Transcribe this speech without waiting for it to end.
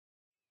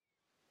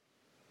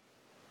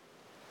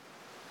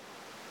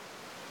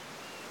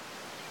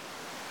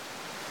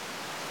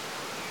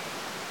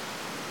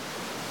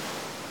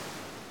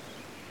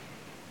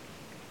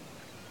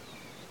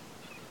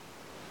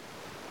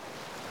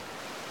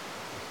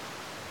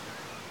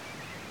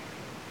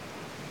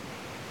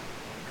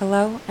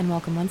Hello, and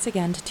welcome once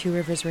again to Two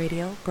Rivers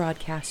Radio,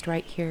 broadcast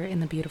right here in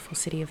the beautiful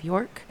city of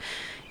York.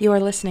 You are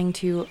listening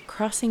to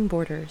Crossing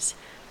Borders,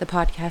 the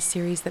podcast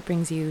series that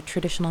brings you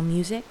traditional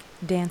music,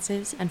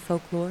 dances, and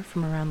folklore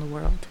from around the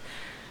world.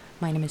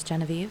 My name is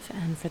Genevieve,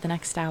 and for the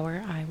next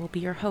hour, I will be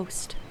your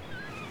host.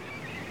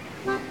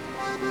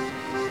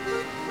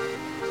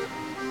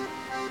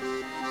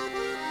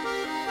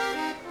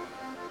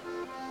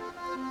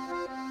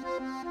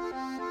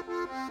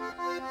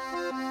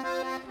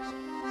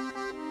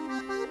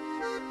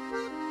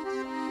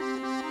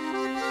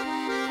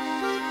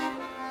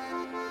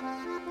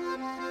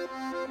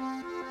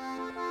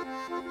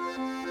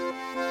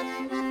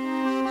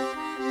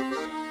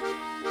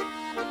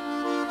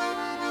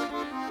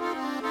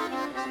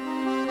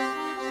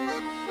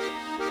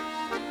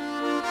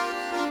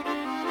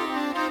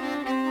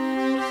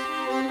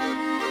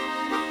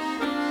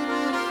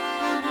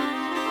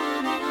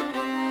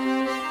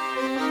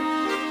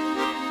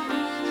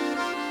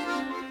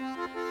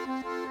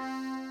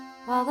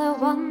 Well, there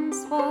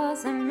once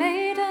was a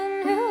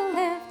maiden who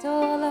lived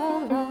all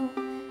alone,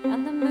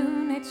 and the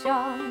moon it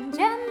shone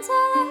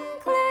gentle and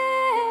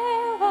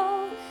clear,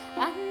 oh,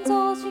 and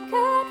all she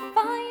could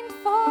find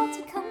for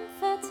to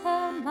comfort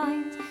her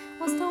mind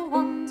was to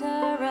wander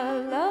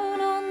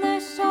alone on the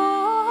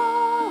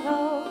shore,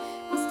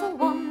 oh, was to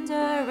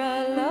wander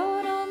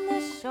alone on the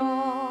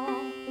shore.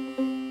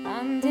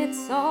 And it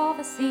saw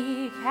the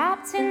sea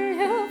captain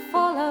who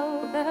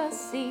followed the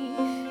sea,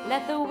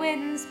 let the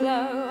winds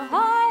blow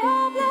high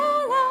or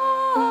blow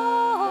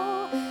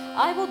low.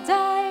 I will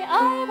die,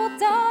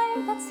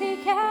 that sea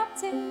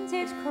captain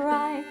did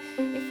cry,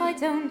 if I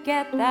don't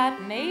get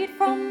that maid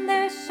from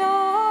this shore,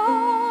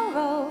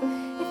 oh,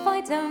 if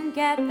I don't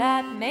get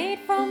that maid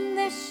from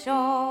this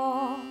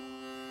shore.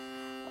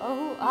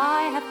 Oh,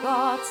 I have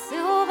got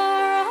silver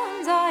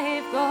and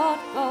I've got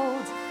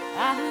gold,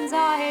 and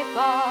I've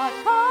got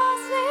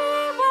costly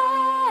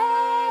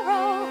ware,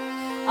 oh,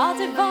 I'll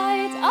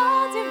divide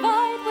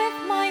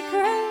with my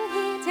crew,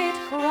 he did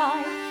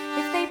cry,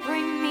 if they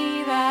bring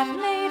me that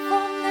maid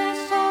from the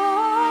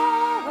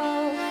shore,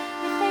 oh,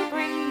 if they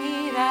bring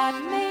me that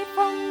maid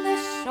from the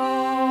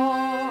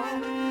shore.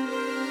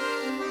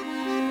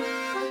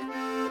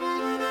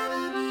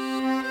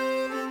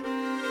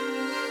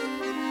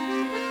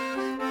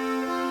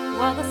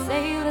 Well, the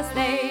sailors,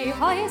 they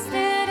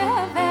hoisted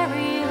a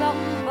very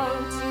long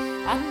boat,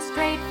 and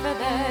straight for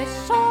the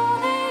shore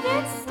they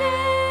did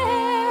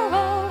steer,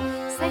 oh,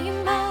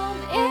 saying, "Ma'am,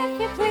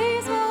 if you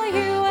please, will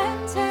you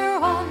enter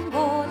on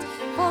board,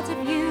 for to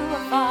view a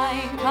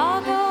fine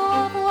cargo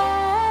of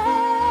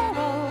ware,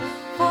 oh,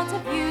 for to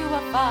view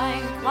a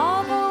fine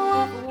cargo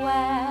of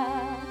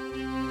ware."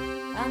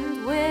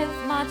 And with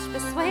much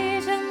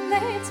persuasion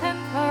they took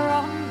her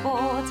on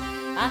board,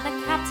 and the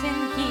captain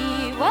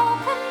he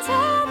welcomed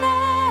her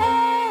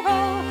there,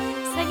 oh,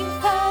 saying,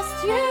 "First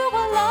you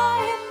will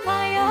lie in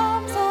my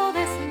arms all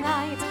this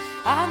night,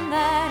 and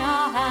then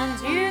I'll hand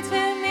you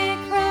to me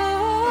crew,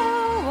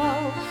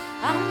 oh,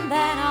 and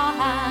then I'll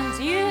hand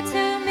you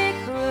to me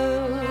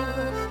crew."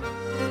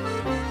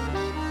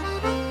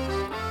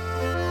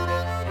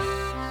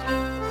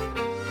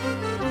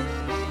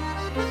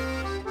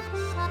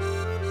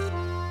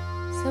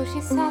 So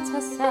she sat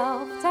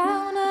herself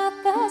down at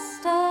the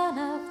stern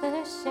of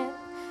the ship,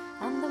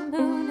 and the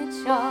moon it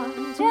shone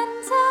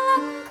gentle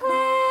and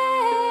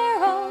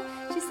clear, oh,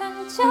 she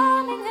sang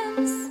charming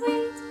and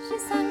sweet, she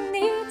sang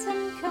neat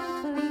and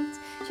complete,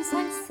 she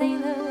sang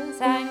sailors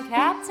and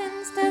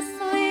captains to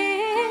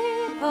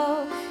sleep,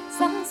 oh,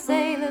 sang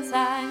sailors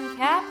and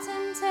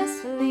captains to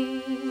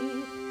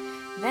sleep.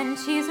 Then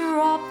she's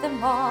robbed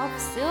them of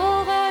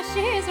silver,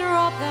 she's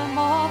robbed them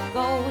of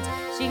gold,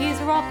 she's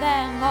robbed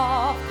them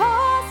of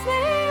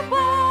costly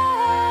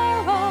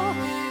ware, oh,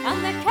 and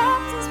the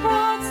captain's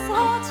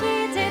broadsword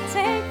she did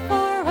take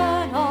for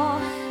an oar,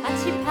 and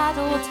she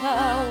paddled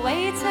her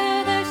way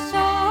to the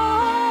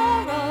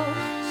shore, oh,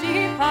 she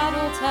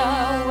paddled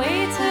her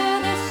way to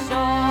the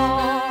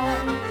shore.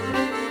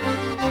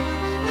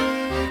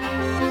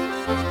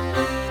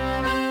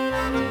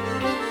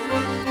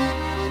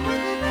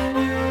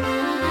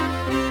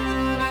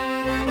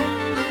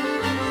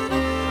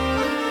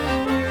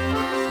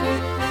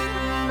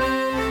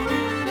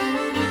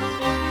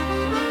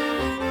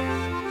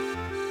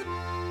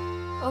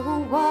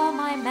 Oh, were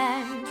my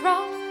men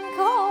drunk,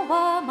 or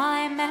were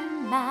my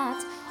men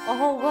mad,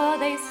 or were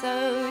they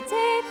so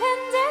deep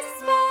in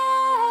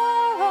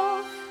despair,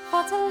 oh,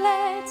 for to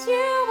let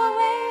you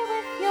away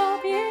with your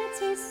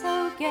beauty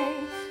so gay,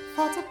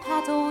 for to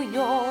paddle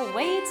your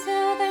way to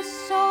the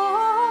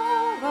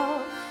shore,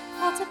 oh,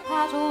 for to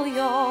paddle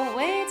your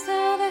way to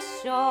the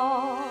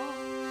shore.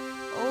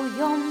 Oh,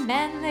 your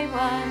men, they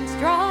weren't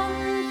drunk,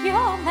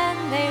 your men,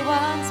 they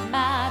weren't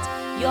mad,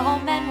 your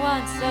men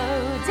weren't so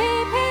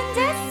deep in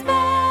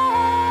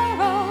despair,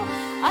 oh,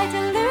 I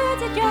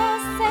deluded your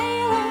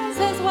sailors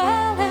as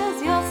well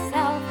as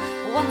yourself.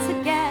 Once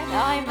again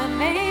I'm a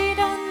maid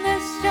on the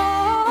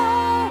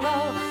shore,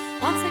 oh,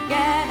 once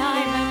again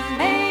I'm a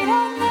maid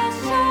on the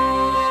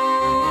shore.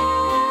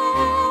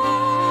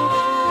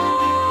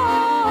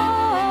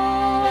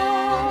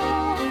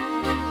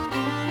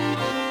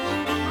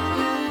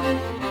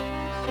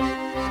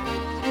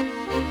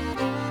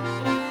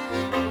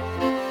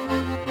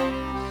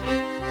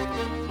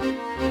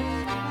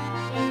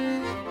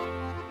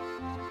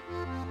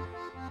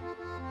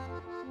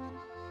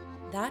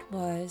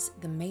 is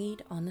The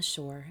Maid on the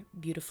Shore,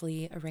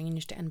 beautifully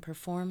arranged and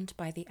performed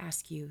by the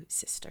Askew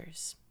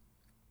sisters.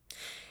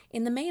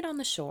 In The Maid on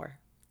the Shore,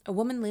 a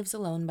woman lives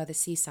alone by the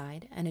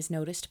seaside and is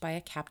noticed by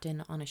a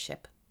captain on a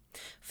ship.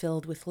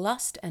 Filled with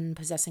lust and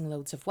possessing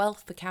loads of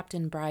wealth, the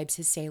captain bribes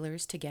his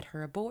sailors to get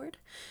her aboard.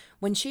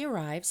 When she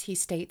arrives, he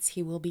states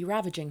he will be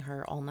ravaging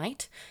her all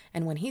night,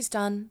 and when he's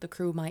done, the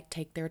crew might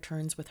take their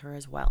turns with her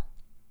as well.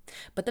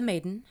 But the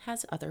maiden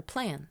has other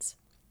plans.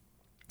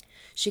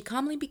 She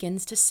calmly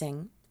begins to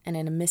sing, and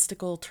in a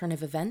mystical turn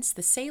of events,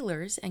 the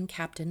sailors and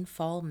captain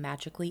fall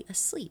magically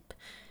asleep,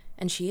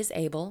 and she is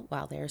able,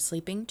 while they are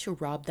sleeping, to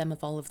rob them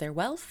of all of their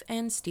wealth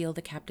and steal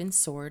the captain's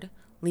sword,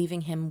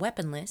 leaving him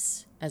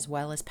weaponless as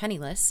well as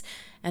penniless,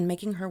 and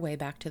making her way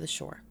back to the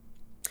shore.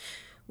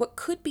 What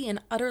could be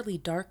an utterly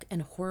dark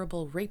and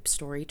horrible rape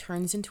story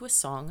turns into a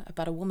song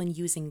about a woman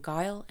using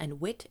guile and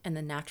wit and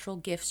the natural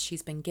gifts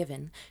she's been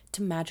given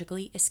to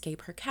magically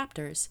escape her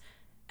captors,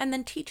 and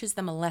then teaches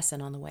them a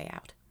lesson on the way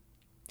out.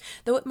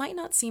 Though it might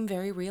not seem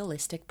very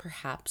realistic,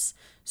 perhaps,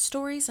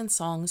 stories and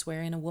songs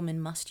wherein a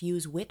woman must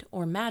use wit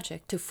or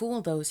magic to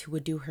fool those who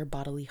would do her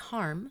bodily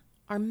harm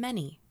are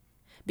many.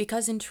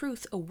 Because in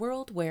truth, a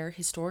world where,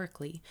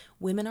 historically,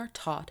 women are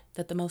taught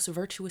that the most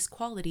virtuous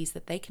qualities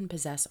that they can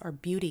possess are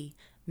beauty,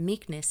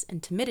 meekness,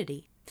 and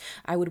timidity,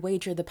 I would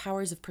wager the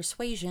powers of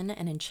persuasion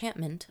and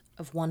enchantment,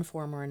 of one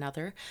form or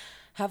another,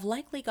 have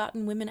likely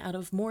gotten women out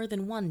of more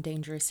than one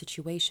dangerous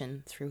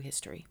situation through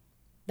history.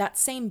 That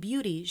same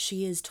beauty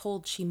she is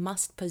told she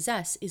must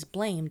possess is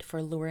blamed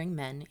for luring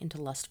men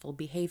into lustful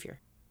behavior.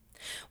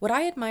 What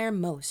I admire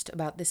most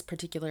about this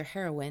particular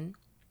heroine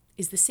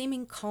is the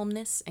seeming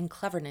calmness and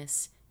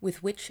cleverness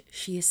with which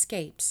she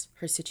escapes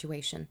her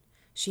situation.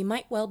 She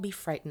might well be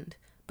frightened,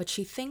 but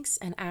she thinks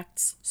and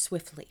acts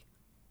swiftly.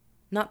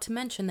 Not to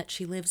mention that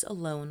she lives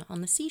alone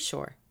on the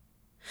seashore.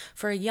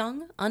 For a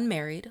young,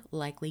 unmarried,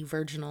 likely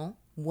virginal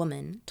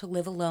woman to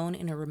live alone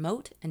in a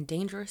remote and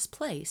dangerous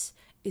place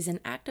is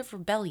an act of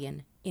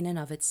rebellion in and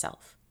of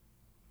itself.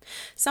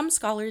 Some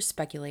scholars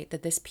speculate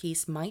that this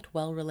piece might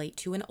well relate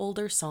to an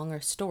older song or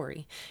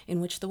story,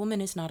 in which the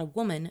woman is not a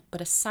woman,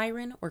 but a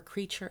siren or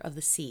creature of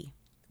the sea,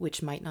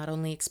 which might not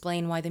only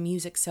explain why the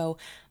music so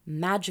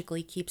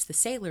magically keeps the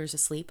sailors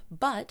asleep,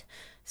 but,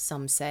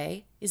 some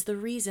say, is the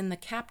reason the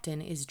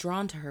captain is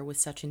drawn to her with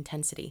such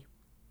intensity.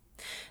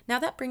 Now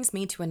that brings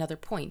me to another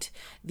point.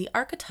 The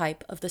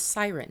archetype of the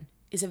siren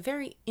is a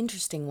very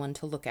interesting one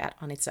to look at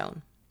on its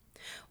own.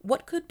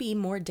 What could be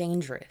more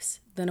dangerous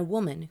than a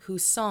woman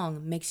whose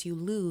song makes you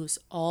lose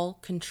all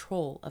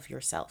control of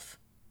yourself,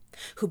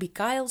 who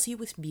beguiles you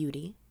with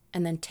beauty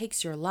and then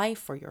takes your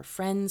life or your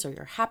friends or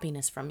your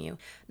happiness from you?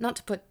 Not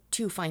to put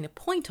too fine a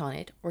point on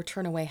it or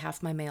turn away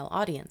half my male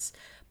audience,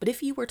 but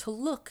if you were to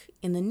look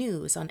in the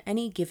news on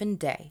any given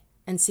day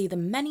and see the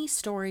many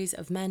stories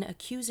of men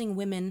accusing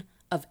women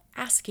of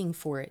asking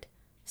for it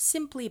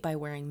simply by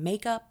wearing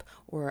makeup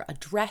or a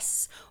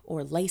dress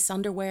or lace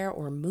underwear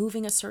or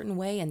moving a certain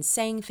way and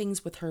saying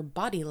things with her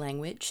body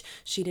language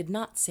she did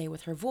not say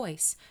with her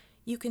voice,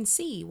 you can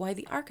see why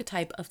the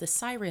archetype of the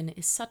siren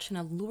is such an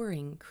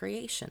alluring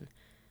creation.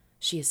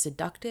 She is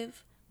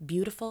seductive,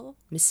 beautiful,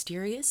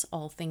 mysterious,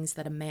 all things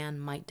that a man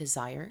might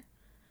desire.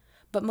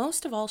 But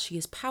most of all, she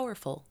is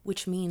powerful,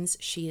 which means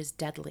she is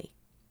deadly.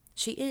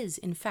 She is,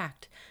 in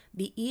fact,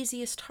 the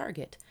easiest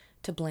target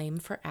to blame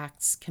for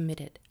acts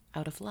committed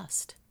out of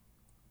lust.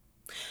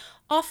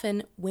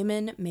 Often,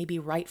 women may be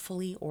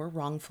rightfully or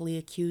wrongfully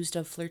accused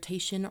of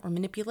flirtation or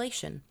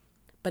manipulation,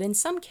 but in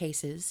some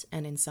cases,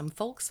 and in some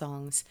folk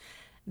songs,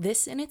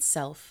 this in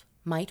itself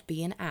might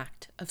be an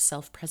act of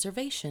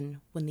self-preservation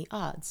when the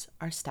odds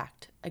are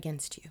stacked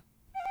against you.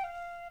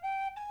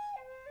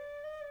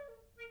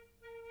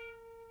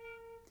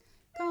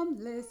 Come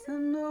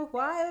listen a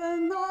while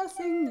and I'll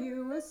sing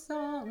you a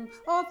song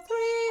of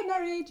three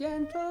merry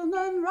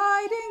gentlemen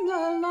riding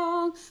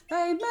along.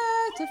 They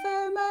met a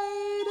fair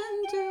maid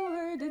and to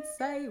her did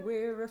say,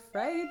 we're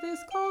afraid this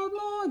cold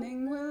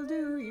morning will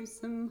do you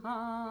some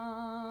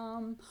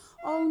harm.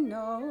 Oh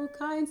no,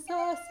 kind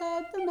sir,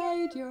 said the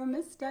maid, you're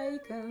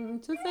mistaken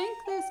to think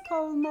this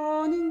cold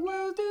morning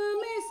will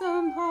do me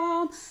some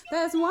harm.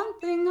 There's one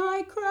thing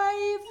I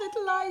crave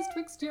that lies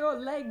twixt your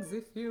legs.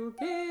 If you'll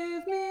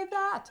give me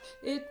that,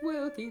 it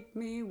will keep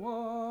me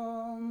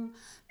warm.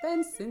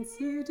 Then since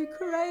you do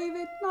crave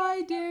it,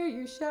 my dear,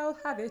 you shall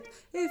have it.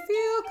 If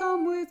you'll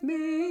come with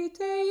me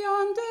to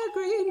yonder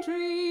green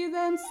tree,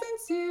 then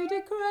since you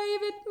do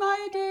crave it,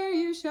 my dear,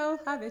 you shall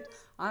have it.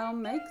 I'll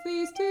make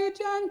these two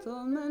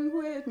gentlemen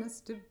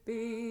witness to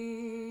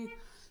be.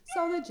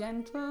 So the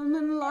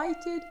gentleman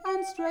lighted,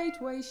 and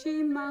straightway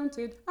she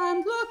mounted,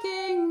 and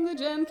looking the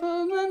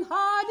gentleman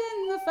hard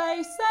in the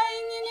face,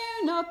 saying, you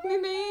knew not me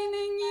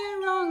meaning,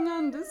 ye wrong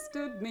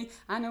understood me,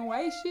 and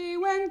away she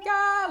went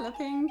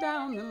galloping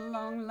down the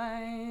long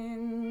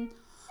lane.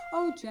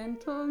 Oh,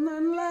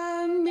 gentleman,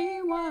 lend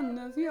me one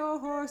of your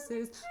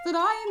horses, that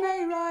I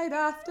may ride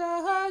after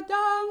her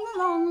down the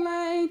long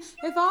lane.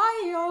 If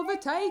I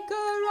overtake her,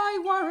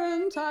 I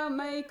warrant I'll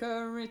make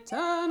her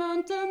return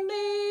unto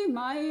me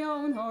my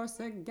own horse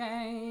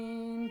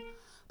again.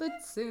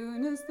 But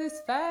soon as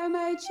this fair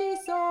maid she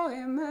saw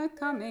him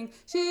a-coming,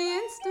 she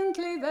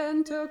instantly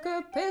then took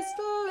a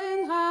pistol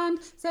in hand,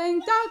 saying,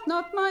 doubt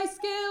not my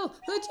skill,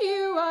 that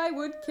you I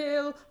would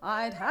kill.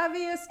 I'd have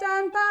you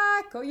stand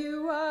back, or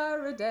you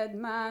are a dead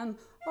man.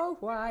 Oh,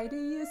 why do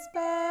you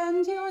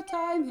spend your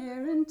time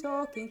here in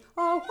talking?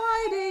 Oh,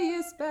 why do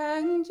you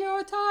spend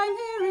your time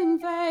here in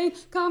vain?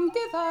 Come,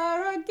 give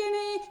her a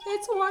guinea,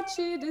 it's what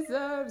she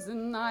deserves,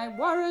 and I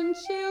warrant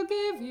she'll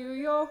give you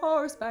your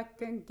horse back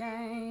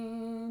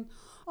again.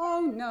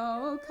 Oh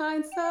no,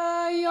 kind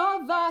sir,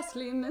 you're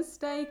vastly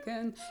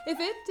mistaken. If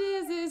it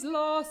is his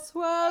loss,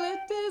 well,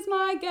 it is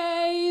my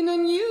gain.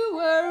 And you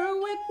were a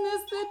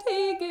witness that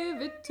he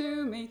gave it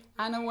to me.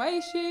 And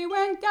away she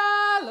went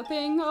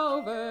galloping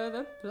over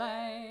the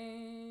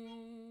plain.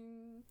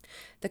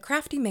 The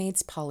Crafty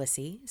Maid's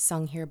Policy,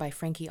 sung here by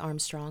Frankie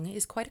Armstrong,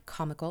 is quite a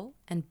comical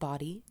and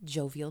bawdy,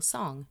 jovial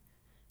song.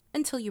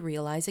 Until you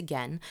realize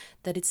again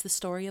that it's the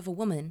story of a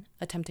woman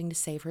attempting to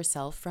save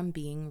herself from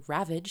being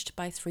ravaged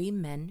by 3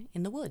 men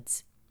in the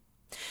woods.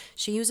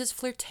 She uses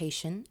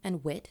flirtation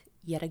and wit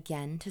yet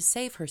again to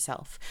save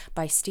herself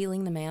by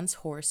stealing the man's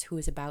horse who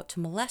is about to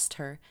molest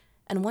her,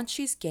 and once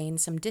she's gained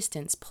some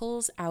distance,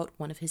 pulls out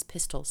one of his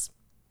pistols.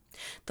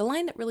 The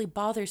line that really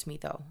bothers me,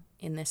 though,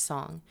 in this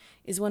song,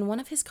 is when one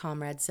of his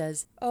comrades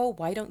says, "Oh,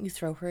 why don't you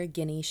throw her a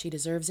guinea? She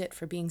deserves it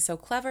for being so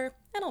clever,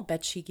 and I'll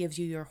bet she gives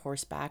you your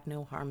horse back,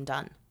 no harm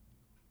done."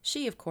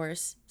 She, of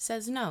course,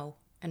 says no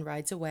and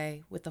rides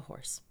away with the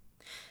horse.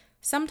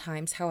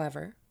 Sometimes,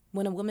 however,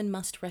 when a woman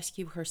must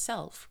rescue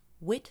herself,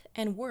 wit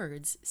and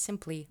words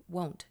simply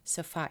won't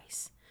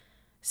suffice.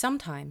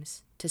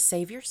 Sometimes, to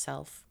save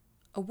yourself,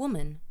 a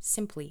woman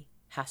simply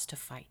has to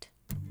fight.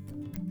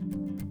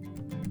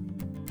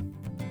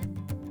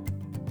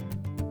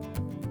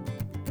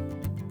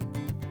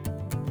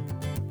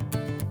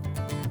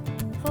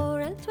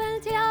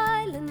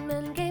 Island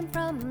men came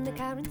from the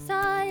Karen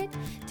side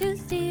to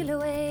steal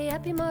away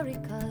Happy Murray,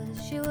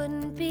 'cause she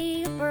wouldn't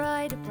be a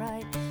bride,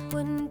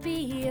 wouldn't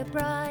be a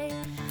bride.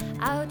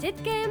 Out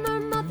it came her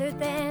mother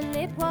then,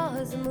 it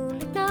was a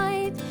moonlit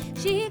night.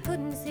 She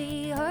couldn't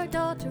see her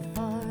daughter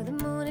for the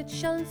moon it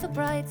shone so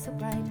bright,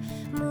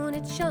 moon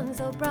it shone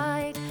so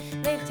bright.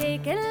 They've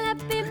taken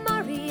Happy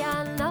Murray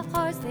and the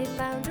horse they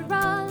found her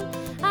on,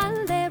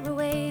 and they're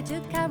away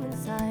to Cameron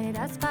side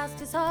as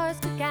fast as horse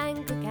could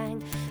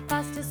gang,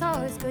 fast as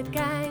horse could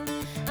gang.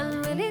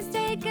 And Willie's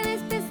taken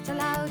his pistol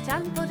out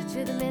and put it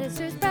to the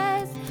minister's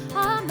breast.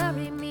 Oh,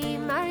 marry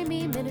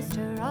me,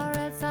 minister, or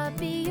else I'll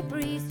be a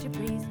priest,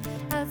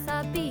 else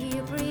I'll be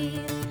a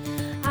priest.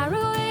 Hire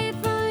away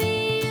from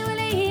me,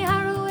 Willie,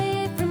 hire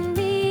away from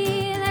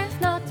me. There's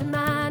not a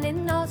man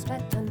in all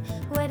Stratton,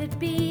 would it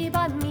be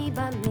by me,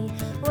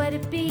 would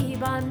it be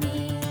by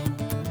me?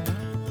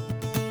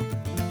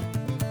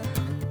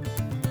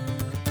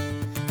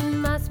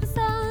 Mass was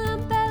on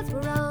and bells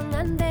were rung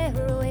and they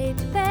were away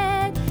to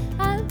bed.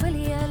 And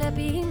Willie and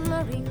Happy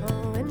Murray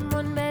go in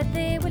one bed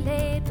they were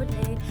laid,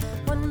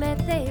 one bed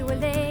they were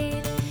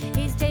laid.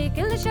 He's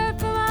taken the shirt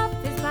from off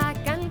his back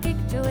and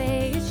kicked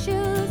away his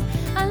shoes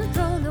and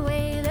thrown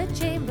away the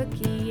chamber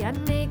key, and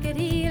naked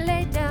he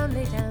lay down,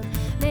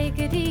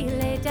 naked he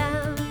lay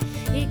down.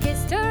 He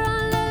kissed her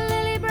on the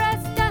lily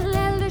breast and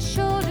held her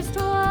shoulders to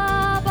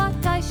war,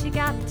 but I she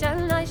got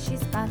and I she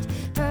spat,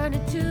 turn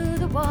it to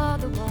the wall,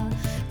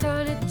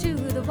 turn it to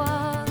the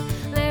wall.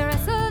 They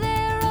wrestled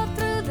there all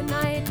through the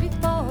night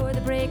before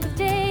the break of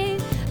day,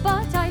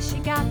 but I she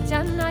got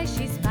and I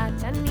she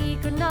spat, and he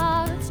could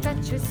not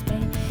stretch her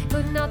spade,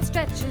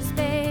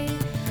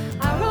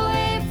 Hire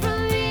away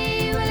from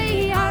me,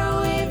 Willie, hire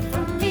away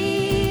from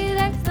me.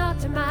 There's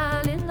not a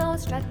man in all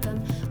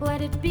Stratton,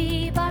 would it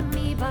be by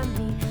me,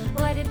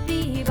 would it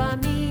be by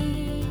me?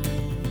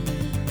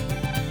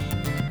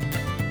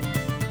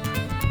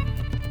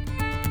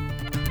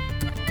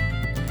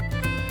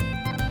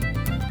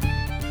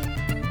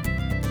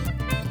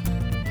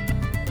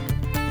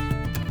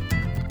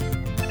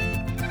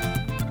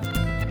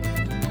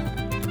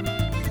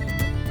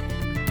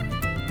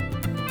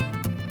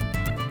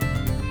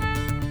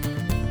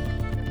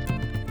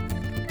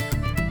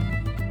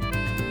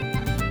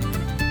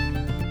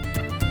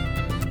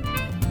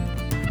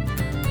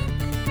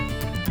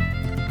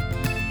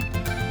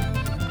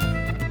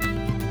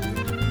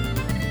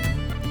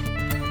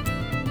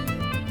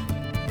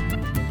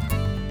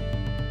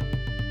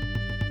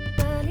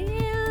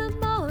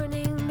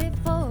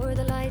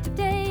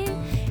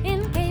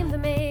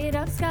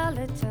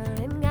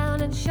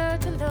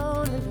 Shirt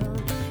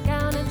alone,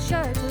 gown and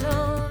shirt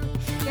alone.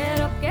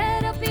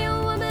 Get up, you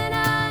woman,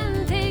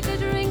 and take a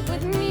drink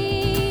with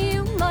me.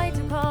 You might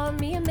have called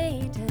me a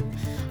maiden,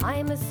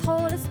 I'm as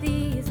whole as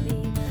thee,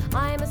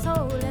 I'm as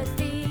whole as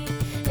thee.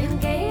 In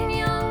Cain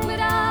young with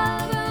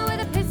Alba,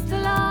 with a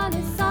pistol on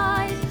his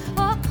side.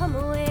 Oh, come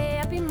away,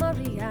 Happy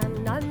Murray, and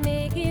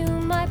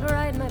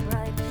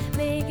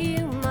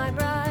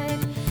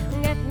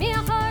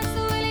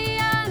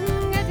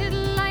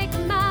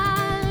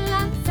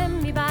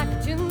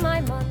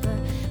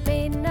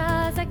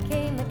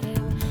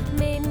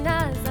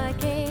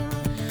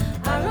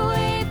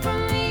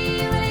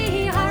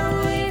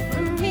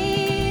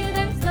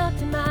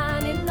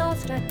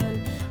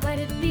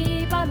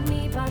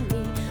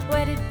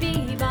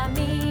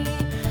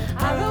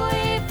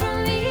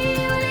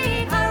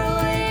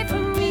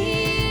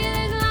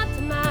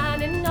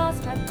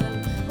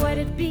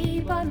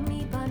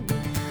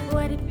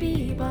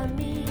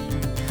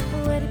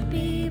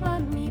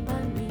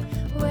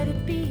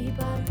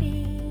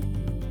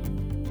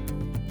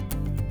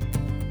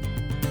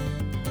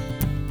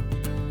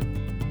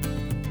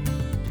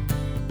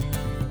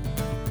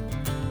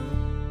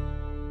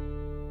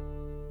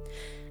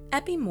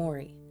Eppie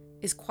Mori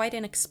is quite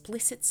an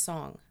explicit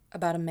song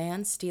about a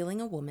man stealing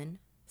a woman,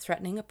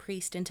 threatening a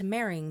priest into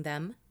marrying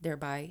them,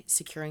 thereby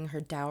securing her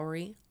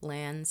dowry,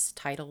 lands,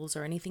 titles,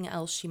 or anything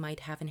else she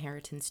might have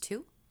inheritance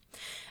to,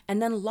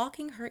 and then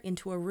locking her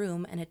into a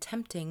room and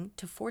attempting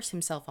to force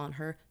himself on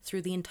her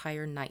through the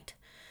entire night.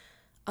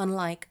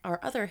 Unlike our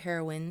other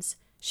heroines,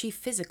 she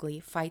physically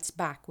fights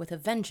back with a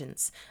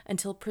vengeance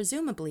until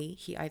presumably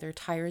he either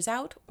tires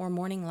out or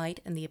morning light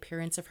and the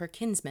appearance of her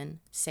kinsman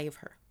save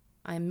her.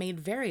 I am made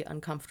very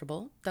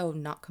uncomfortable, though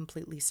not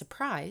completely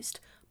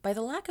surprised, by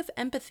the lack of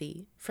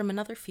empathy from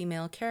another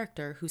female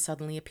character who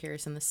suddenly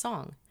appears in the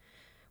song.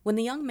 When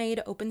the young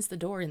maid opens the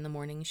door in the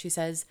morning, she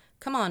says,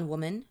 "Come on,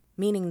 woman,"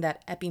 meaning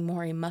that Eppie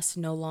Mori must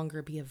no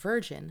longer be a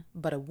virgin,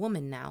 but a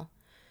woman now.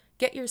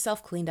 "Get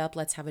yourself cleaned up,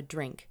 let's have a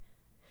drink."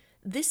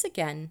 This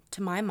again,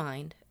 to my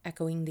mind,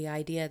 echoing the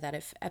idea that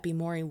if Eppie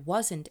Mori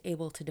wasn't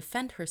able to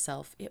defend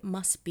herself, it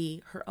must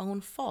be her own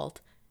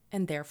fault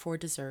and therefore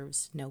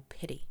deserves no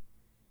pity.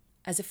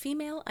 As a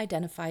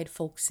female-identified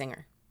folk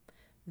singer,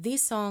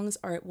 these songs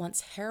are at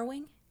once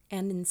harrowing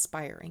and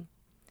inspiring.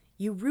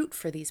 You root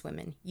for these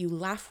women, you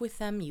laugh with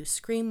them, you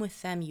scream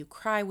with them, you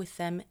cry with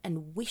them,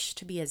 and wish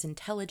to be as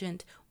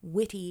intelligent,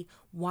 witty,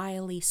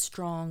 wily,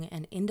 strong,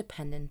 and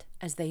independent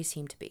as they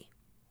seem to be.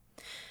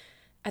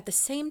 At the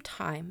same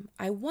time,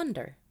 I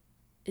wonder,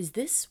 is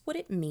this what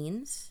it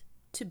means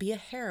to be a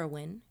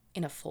heroine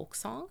in a folk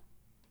song?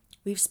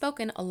 We've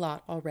spoken a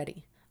lot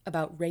already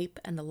about rape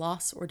and the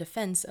loss or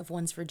defense of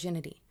one's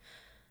virginity.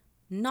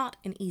 Not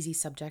an easy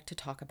subject to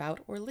talk about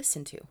or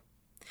listen to.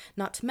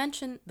 Not to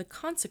mention the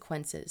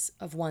consequences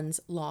of one's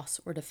loss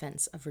or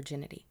defense of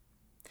virginity.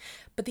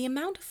 But the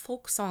amount of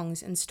folk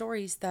songs and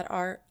stories that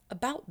are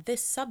about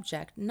this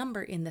subject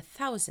number in the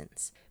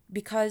thousands,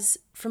 because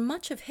for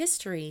much of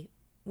history,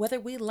 whether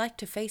we like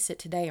to face it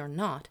today or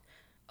not,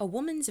 a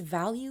woman's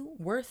value,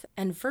 worth,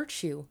 and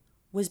virtue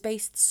was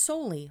based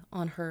solely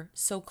on her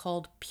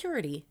so-called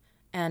purity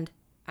and,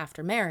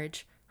 after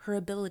marriage, her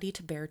ability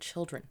to bear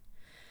children.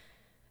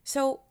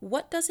 So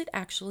what does it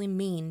actually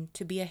mean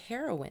to be a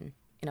heroine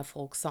in a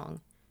folk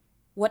song?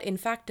 What in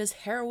fact does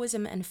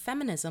heroism and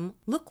feminism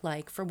look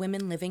like for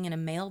women living in a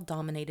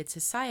male-dominated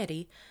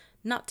society,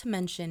 not to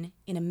mention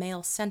in a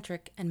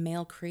male-centric and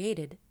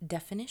male-created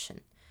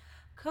definition?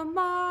 Come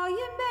all ye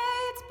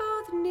maids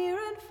both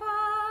near and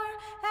far,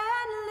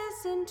 and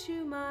listen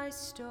to my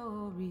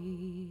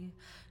story.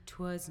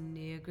 'Twas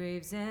near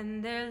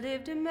Gravesend there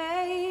lived a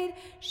maid,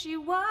 she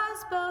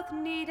was both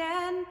neat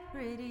and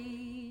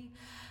pretty.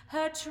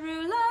 Her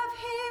true love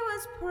he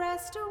was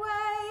pressed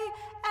away,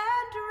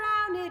 and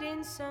drowned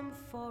in some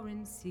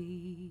foreign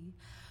sea,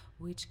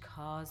 which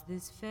caused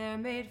this fair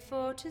maid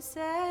for to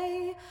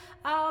say,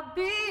 I'll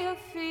be a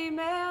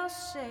female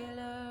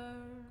sailor.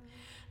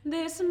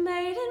 This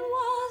maiden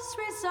was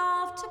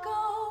resolved to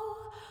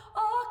go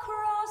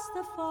across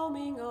the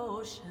foaming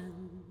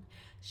ocean.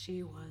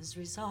 She was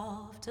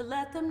resolved to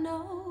let them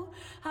know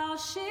how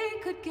she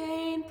could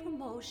gain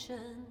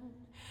promotion.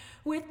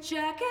 With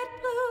jacket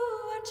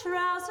blue and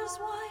trousers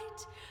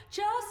white,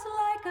 just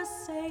like a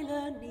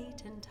sailor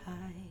neat and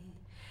tight.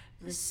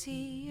 The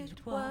sea,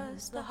 it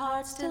was the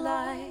heart's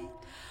delight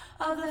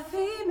of the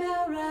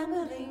female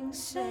rambling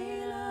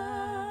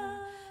sailor.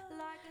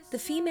 The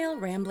female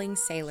rambling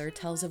sailor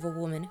tells of a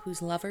woman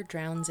whose lover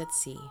drowns at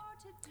sea.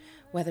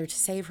 Whether to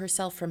save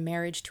herself from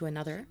marriage to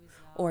another,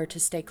 or to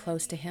stay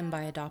close to him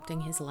by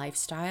adopting his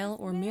lifestyle,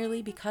 or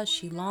merely because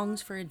she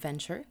longs for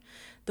adventure,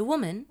 the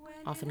woman,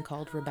 often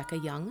called Rebecca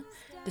Young,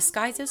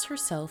 disguises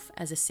herself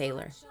as a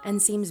sailor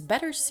and seems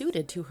better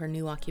suited to her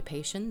new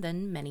occupation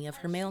than many of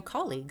her male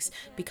colleagues,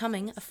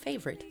 becoming a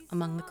favorite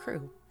among the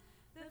crew.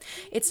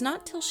 It's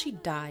not till she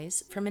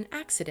dies from an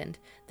accident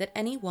that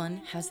anyone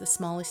has the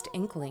smallest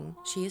inkling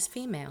she is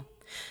female.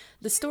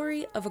 The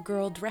story of a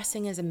girl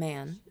dressing as a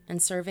man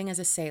and serving as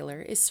a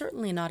sailor is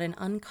certainly not an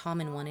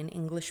uncommon one in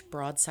English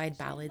broadside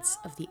ballads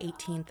of the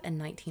 18th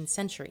and 19th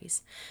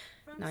centuries.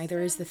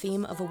 Neither is the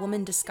theme of a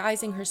woman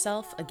disguising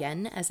herself,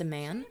 again as a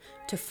man,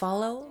 to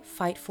follow,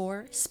 fight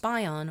for,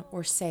 spy on,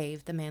 or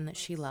save the man that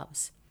she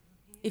loves.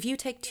 If you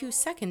take 2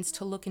 seconds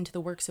to look into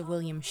the works of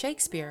William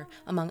Shakespeare,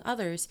 among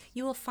others,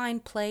 you will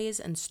find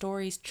plays and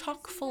stories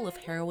chock full of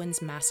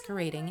heroines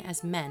masquerading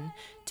as men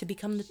to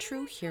become the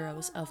true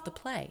heroes of the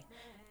play.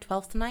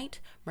 Twelfth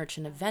Night,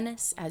 Merchant of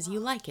Venice, As You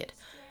Like It.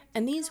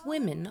 And these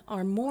women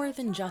are more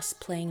than just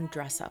playing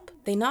dress-up.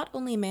 They not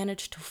only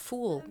manage to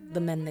fool the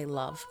men they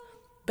love,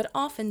 but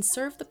often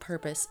serve the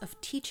purpose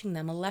of teaching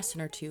them a lesson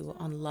or two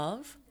on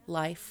love,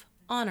 life,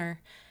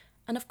 honor,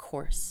 and of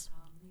course,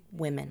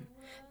 women.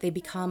 They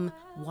become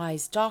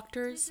wise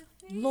doctors,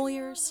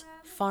 lawyers,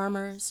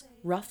 farmers,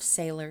 rough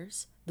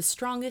sailors, the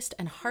strongest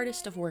and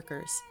hardest of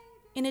workers,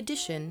 in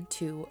addition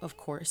to, of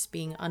course,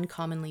 being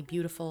uncommonly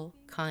beautiful,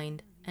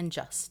 kind, and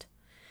just.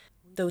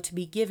 Though to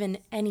be given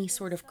any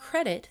sort of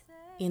credit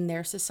in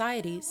their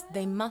societies,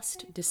 they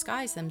must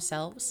disguise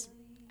themselves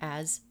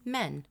as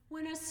men.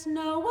 When a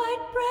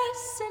snow-white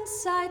breast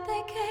inside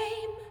they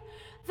came,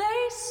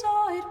 they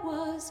saw it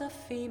was a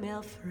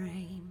female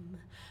frame.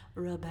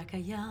 Rebecca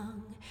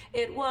Young,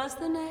 it was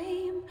the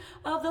name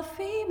of the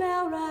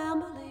female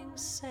rambling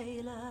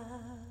sailor.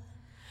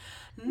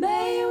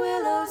 May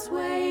willows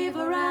wave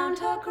around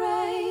her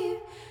grave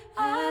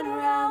and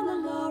around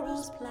the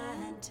laurels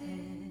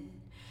planted.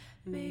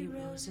 May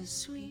roses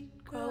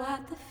sweet grow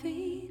at the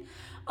feet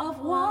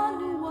of one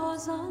who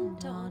was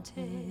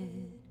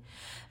undaunted.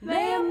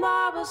 May a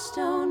marble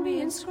stone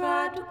be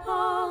inscribed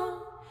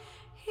upon,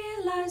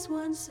 here lies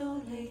one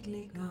so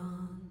lately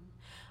gone.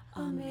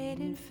 A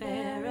maiden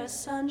fair, a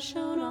sun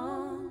shone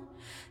on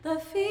the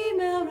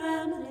female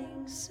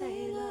rambling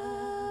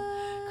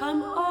sailor.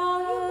 Come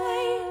all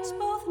you maids,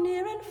 both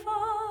near and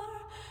far,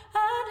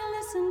 and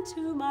listen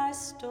to my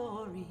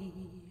story.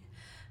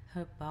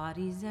 Her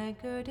body's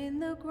anchored in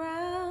the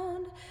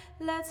ground,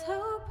 let's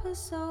hope her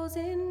soul's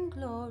in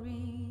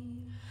glory.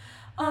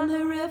 On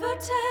the river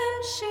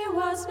Thames she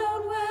was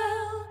known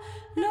well,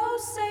 no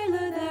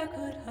sailor there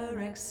could her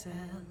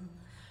excel.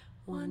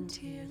 One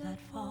tear let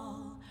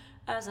fall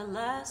as a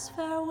last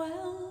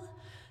farewell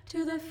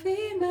to the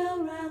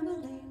female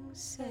rambling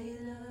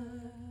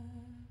sailor.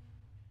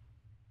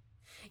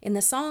 In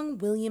the song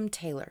William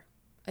Taylor,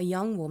 a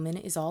young woman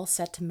is all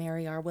set to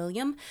marry our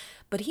William,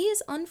 but he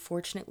is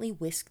unfortunately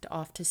whisked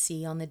off to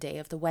sea on the day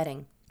of the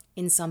wedding.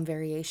 In some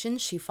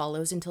variations, she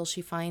follows until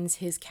she finds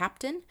his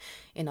captain.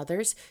 In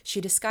others, she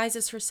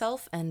disguises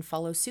herself and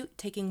follows suit,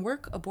 taking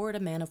work aboard a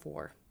man of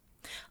war.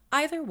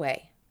 Either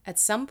way, at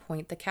some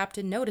point the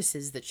captain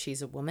notices that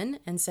she's a woman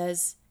and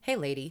says, "Hey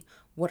lady,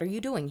 what are you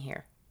doing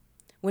here?"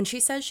 When she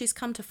says she's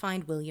come to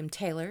find William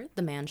Taylor,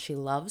 the man she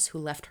loves who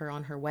left her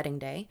on her wedding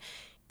day,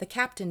 the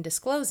captain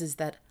discloses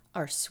that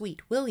our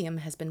sweet William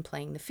has been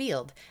playing the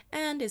field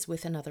and is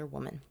with another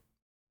woman.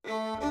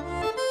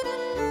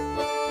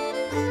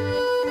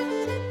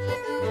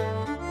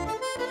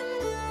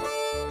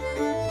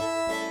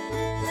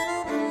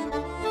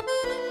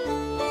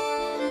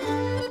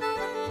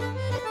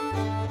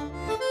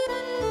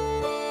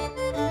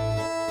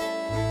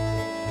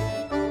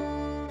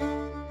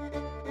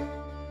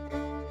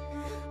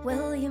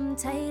 William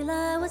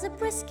Taylor was a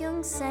brisk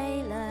young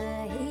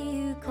sailor,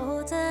 he who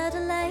courted a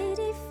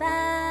lady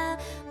fair.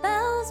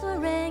 Bells were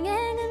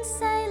ringing and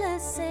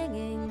sailors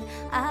singing,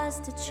 as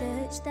to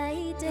church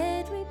they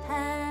did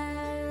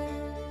repair.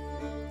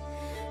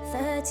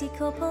 30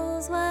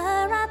 couples were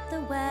at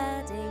the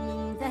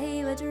wedding,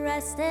 they were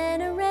dressed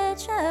in a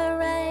rich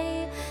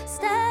array.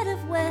 Instead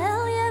of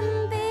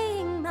William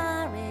being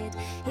married,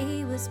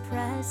 he was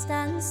pressed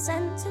and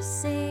sent to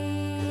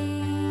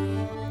sea.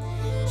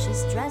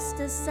 She's dressed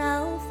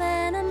herself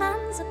in a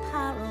man's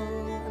apparel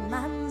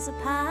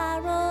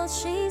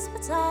she's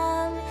put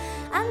on,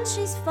 and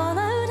she's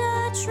followed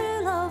her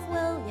true love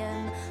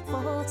William,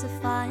 for to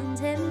find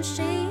him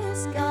she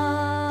is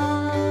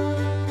gone.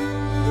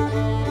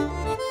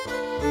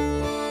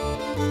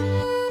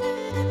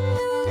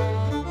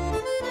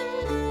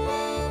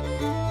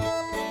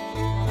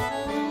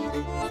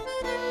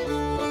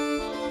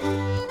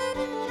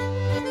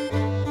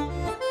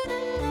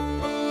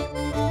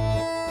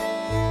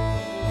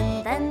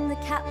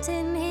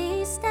 Captain,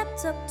 he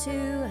stepped up to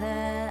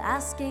her,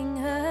 asking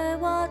her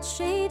what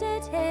she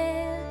did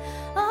here.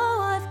 Oh,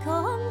 I've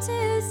come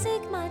to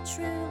seek my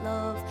true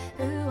love,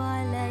 who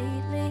I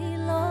lately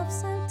loved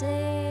so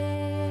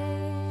dear.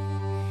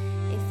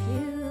 If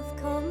you've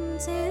come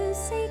to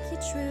seek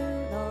your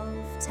true love,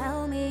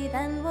 tell me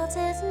then what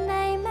his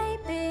name may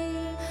be.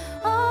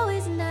 Oh,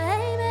 his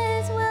name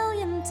is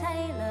William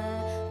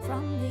Taylor,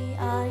 from the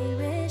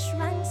Irish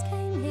ranks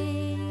came he.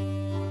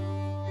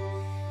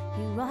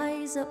 You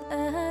rise up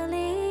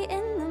early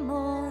in the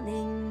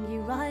morning,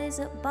 you rise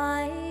up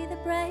by the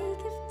break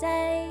of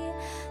day.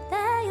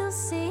 There you'll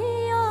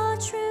see your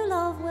true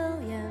love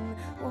William,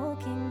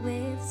 walking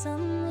with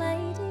some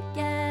lady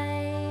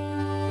gay.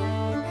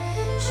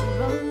 She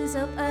rose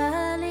up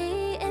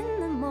early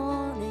in the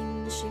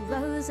morning, she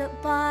rose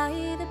up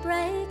by the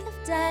break of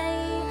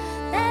day.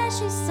 There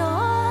she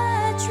saw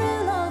her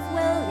true love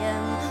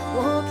William,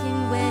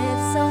 walking with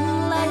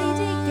some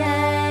lady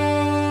gay.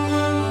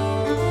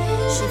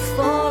 She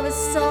for a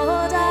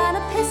sword and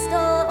a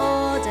pistol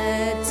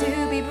ordered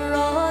to be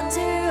brought to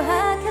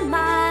her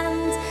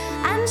command,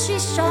 and she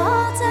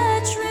shot her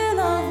true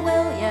love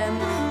William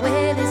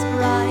with his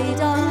bride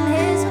on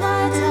his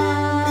right hand.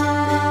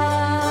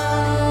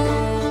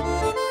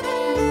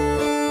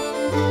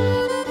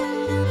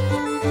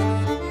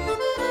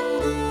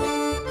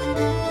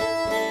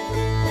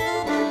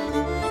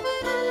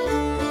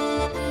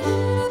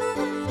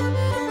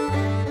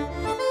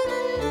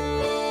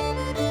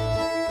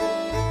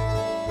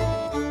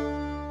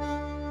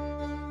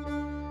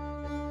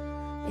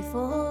 If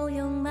all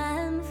young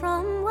men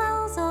from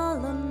Wales or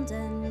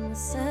London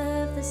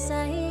serve the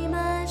same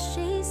as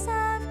she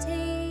served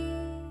he,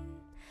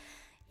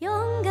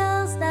 young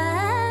girls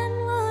then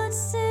would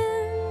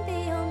soon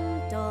be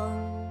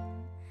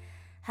undone.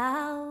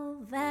 How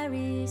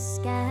very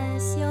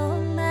scarce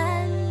young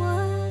men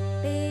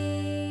would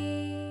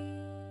be.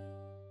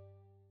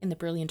 In the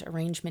brilliant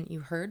arrangement you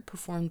heard,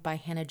 performed by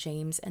Hannah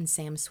James and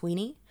Sam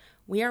Sweeney,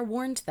 we are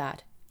warned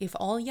that, if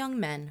all young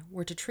men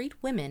were to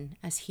treat women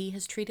as he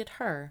has treated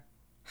her,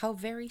 how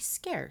very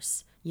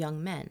scarce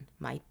young men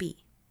might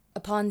be.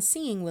 Upon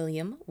seeing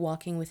William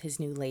walking with his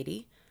new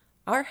lady,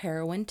 our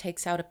heroine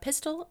takes out a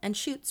pistol and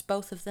shoots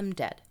both of them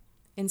dead.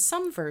 In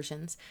some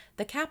versions,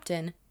 the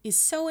captain is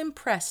so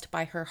impressed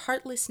by her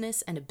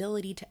heartlessness and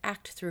ability to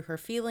act through her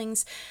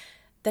feelings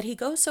that he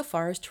goes so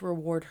far as to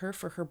reward her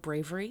for her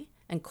bravery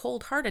and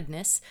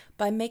cold-heartedness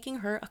by making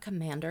her a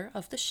commander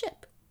of the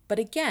ship. But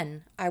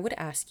again, I would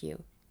ask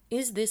you,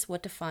 is this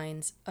what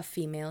defines a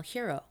female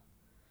hero?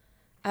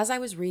 As I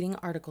was reading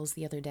articles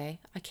the other day,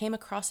 I came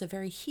across a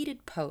very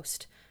heated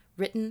post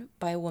written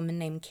by a woman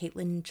named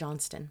Caitlin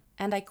Johnston,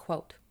 and I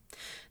quote,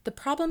 "The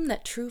problem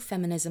that true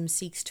feminism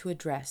seeks to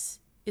address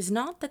is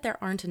not that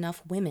there aren't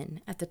enough women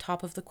at the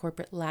top of the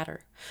corporate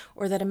ladder,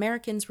 or that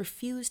Americans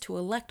refuse to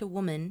elect a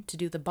woman to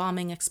do the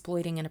bombing,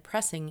 exploiting, and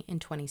oppressing in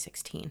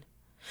 2016.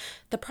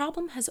 The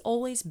problem has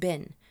always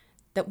been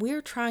that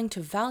we're trying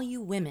to value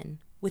women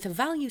with a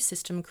value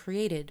system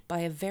created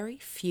by a very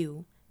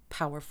few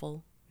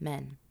powerful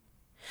men.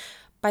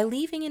 By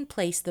leaving in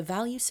place the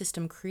value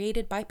system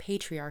created by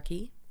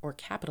patriarchy, or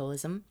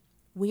capitalism,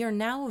 we are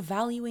now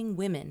valuing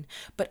women,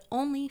 but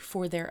only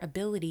for their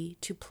ability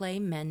to play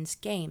men's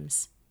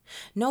games.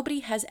 Nobody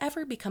has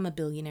ever become a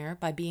billionaire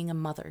by being a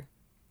mother,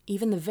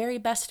 even the very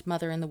best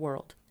mother in the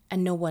world,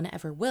 and no one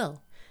ever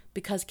will,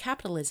 because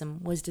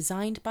capitalism was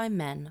designed by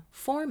men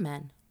for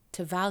men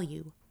to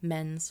value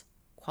men's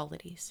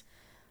qualities."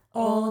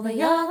 All the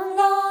young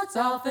lords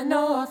of the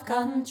North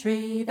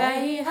Country,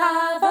 they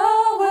have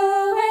a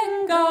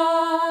wooing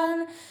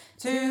gone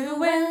to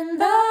win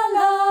the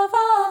love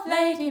of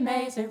Lady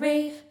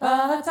Maisry,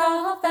 but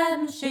of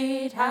them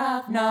she'd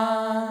have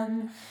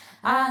none.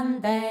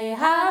 And they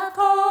have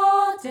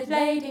courted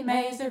Lady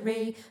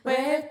Maisry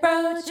with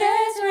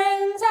brooches,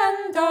 rings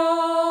and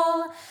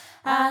all,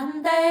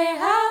 and they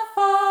have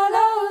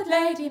followed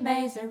Lady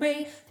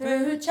Maisry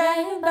through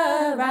chamber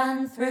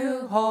and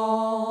through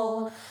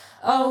hall.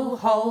 "Oh,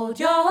 hold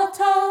your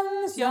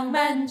tongues, young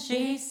men,"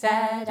 she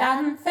said,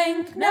 "and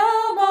think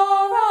no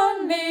more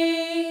on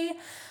me,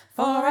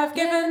 for I've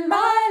given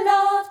my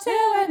love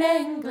to an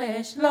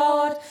English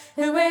lord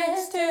who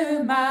is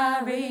to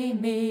marry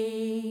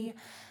me.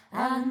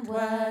 And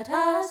word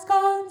has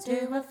gone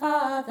to her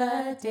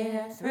father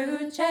dear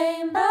through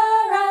chamber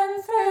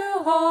and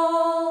through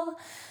hall,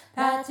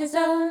 that his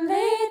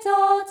only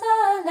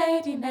daughter,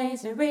 Lady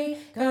Maisry,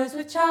 goes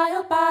with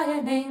child by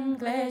an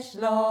English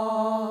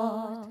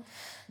lord.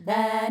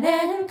 Then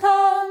in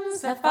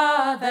comes the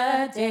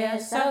father dear,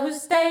 so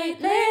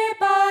stately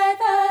by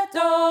the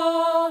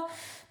door.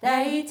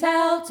 They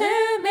tell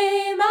to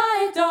me,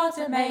 my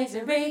daughter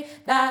Maisry,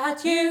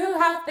 that you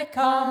have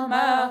become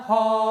a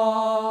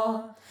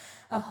whore.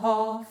 A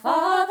whore,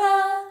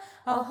 father,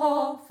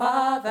 oh,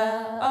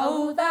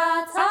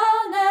 that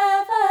I'll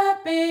never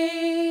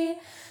be.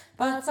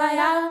 But I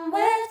am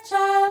with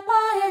child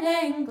by an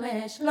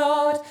English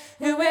lord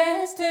who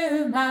is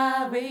to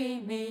marry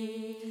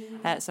me."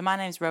 So my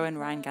name's Rowan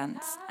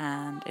Reingans,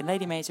 and in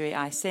Lady Maisry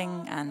I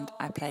sing and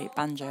I play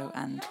banjo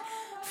and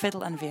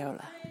fiddle and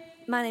viola.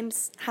 My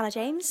name's Hannah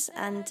James,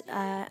 and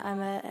I'm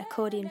an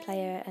accordion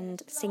player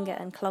and singer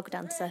and clog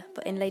dancer,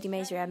 but in Lady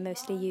Maisry I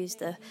mostly use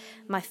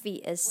my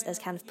feet as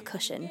kind of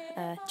percussion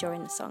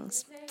during the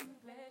songs.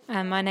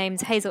 My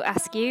name's Hazel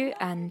Askew,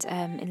 and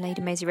in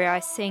Lady Maisry I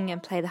sing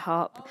and play the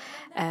harp.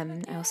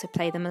 I also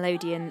play the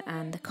melodeon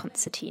and the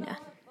concertina.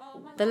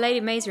 The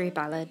Lady Maisry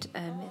ballad,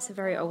 it's a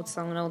very old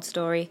song, an old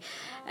story,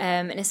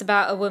 and it's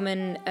about a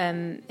woman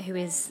who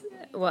is,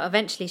 well,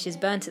 eventually she's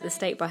burnt at the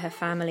stake by her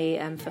family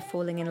for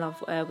falling in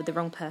love with the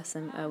wrong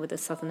person, with a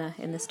southerner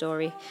in the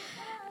story.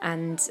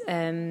 And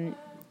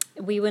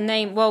we were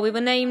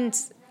named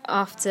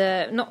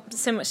after, not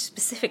so much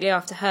specifically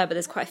after her, but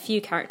there's quite a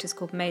few characters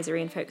called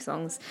Maisry in folk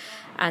songs,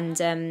 and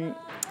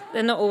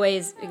they're not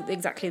always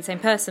exactly the same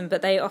person,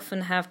 but they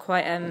often have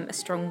quite a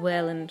strong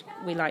will, and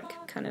we like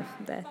kind of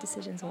their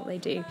decisions and what they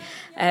do.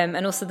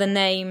 And also the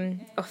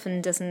name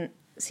often doesn't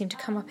seem to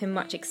come up in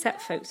much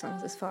except folk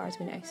songs as far as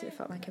we know, so it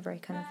felt like a very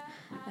kind of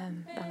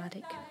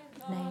balladic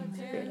name,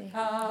 really.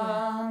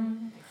 Yeah.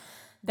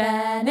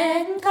 Then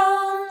in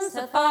comes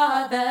the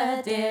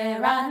father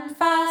dear, and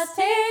fast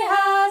he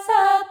has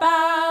her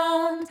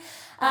bound,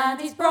 and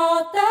he's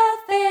brought the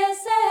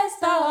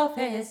fiercest of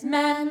his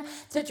men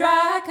to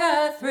drag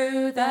her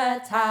through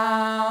the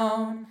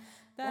town.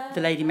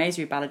 The Lady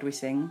Maisry ballad we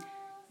sing,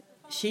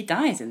 she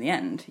dies in the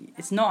end.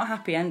 It's not a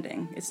happy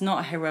ending. It's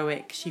not a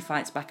heroic, she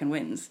fights back and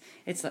wins.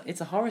 It's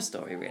a horror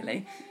story,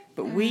 really.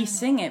 But we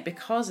sing it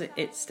because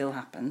it still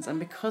happens, and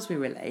because we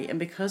relate, and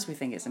because we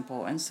think it's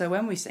important. So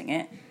when we sing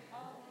it,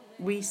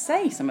 we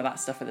say some of that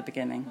stuff at the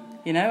beginning,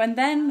 and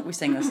then we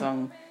sing the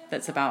song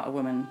that's about a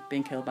woman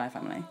being killed by a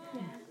family.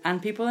 Yeah.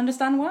 And people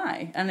understand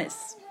why, and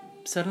it's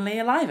suddenly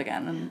alive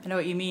again. And I know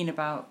what you mean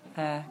about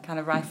kind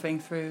of rifling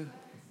through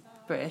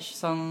British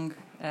song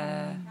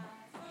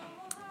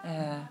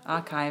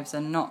archives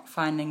and not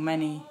finding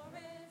many,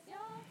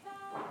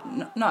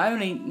 not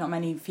only not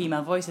many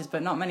female voices,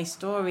 but not many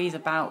stories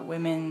about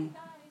women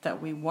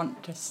that we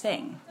want to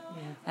sing.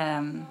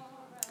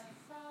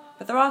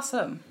 But there are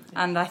some,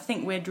 and I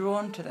think we're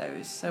drawn to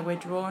those. So we're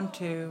drawn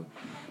to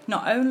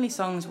not only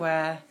songs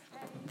where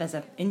there's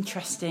an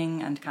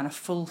interesting and kind of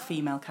full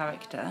female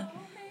character,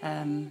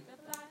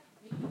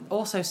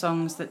 also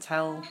songs that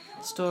tell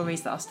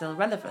stories that are still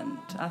relevant.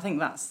 I think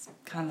that's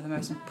kind of the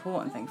most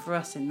important thing for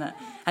us in that.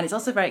 And it's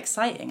also very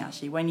exciting,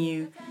 actually, when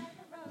you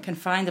can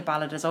find a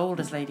ballad as old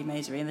as Lady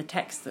Maisry, and the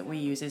text that we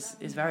use is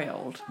very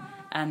old.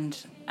 And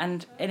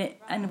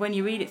when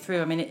you read it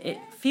through, I mean, it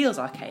feels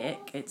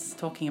archaic. It's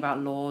talking about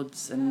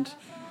lords and,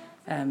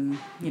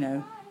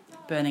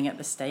 burning at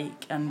the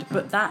stake.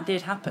 But that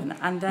did happen.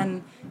 And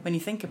then when you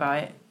think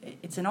about it,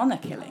 it's an honour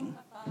killing.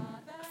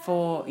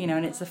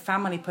 And it's a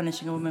family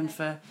punishing a woman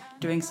for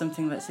doing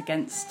something that's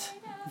against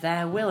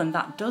their will, and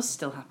that does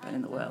still happen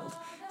in the world.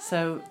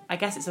 So I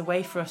guess it's a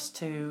way for us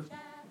to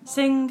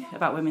sing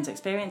about women's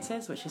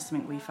experiences, which is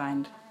something we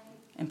find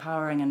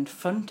empowering and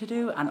fun to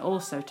do, and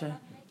also to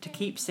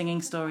keep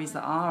singing stories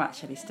that are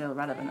actually still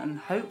relevant, and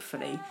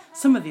hopefully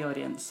some of the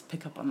audience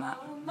pick up on that.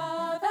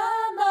 Mother,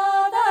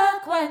 mother,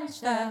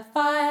 quench the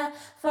fire,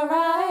 for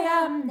I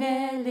am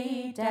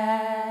nearly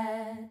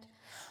dead.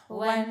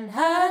 When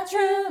her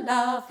true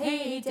love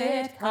he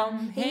did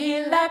come,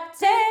 he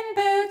leapt in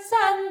boots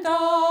and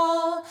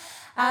all,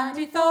 and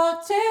he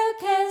thought to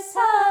kiss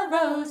her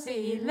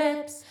rosy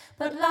lips,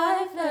 but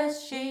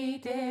lifeless she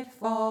did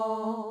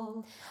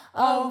fall.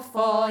 Oh,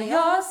 for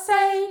your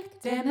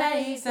sake, dear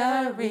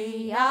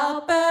Maisry,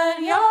 I'll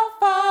burn your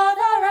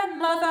father and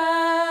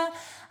mother,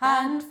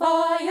 and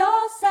for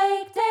your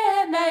sake,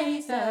 dear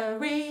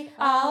Maisry,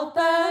 I'll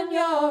burn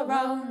your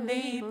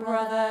only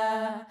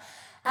brother.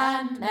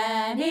 And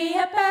many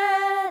a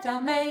bed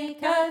I'll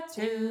make a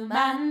tomb,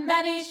 and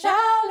many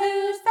shall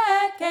lose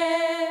their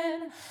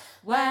kin,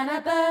 when I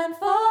burn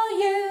for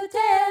you,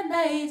 dear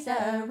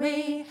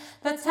Maisry,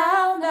 the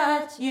town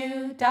that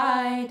you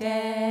died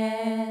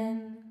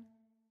in.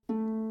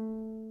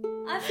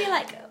 I feel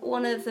like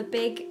one of the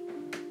big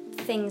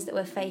things that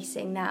we're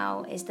facing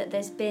now is that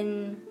there's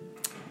been,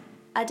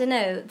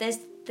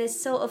 there's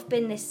sort of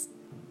been this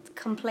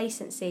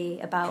complacency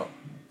about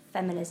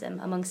feminism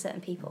among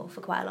certain people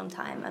for quite a long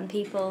time, and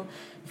people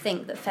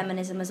think that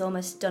feminism has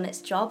almost done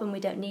its job and we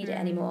don't need it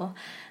anymore.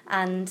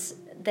 And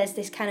there's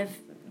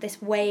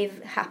this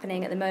wave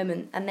happening at the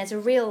moment, and there's a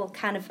real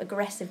kind of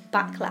aggressive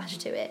backlash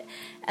to it,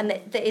 and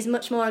that is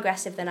much more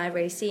aggressive than I've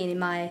really seen in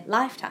my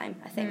lifetime,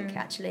 I think,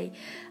 actually.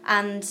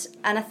 And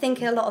I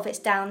think a lot of it's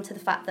down to the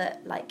fact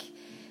that, like,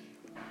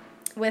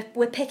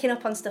 we're picking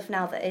up on stuff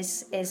now that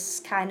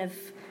is kind of,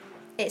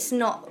 it's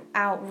not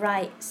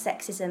outright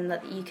sexism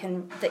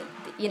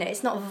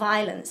it's not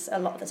violence a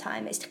lot of the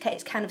time.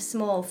 It's kind of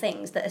small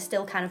things that are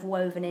still kind of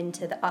woven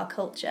into our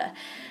culture,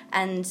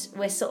 and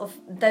we're sort of,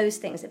 those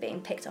things are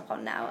being picked up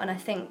on now, and I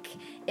think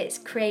it's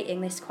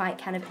creating this quite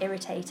kind of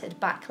irritated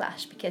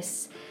backlash,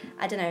 because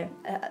I don't know,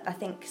 I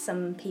think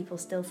some people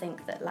still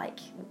think that, like,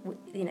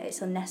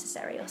 it's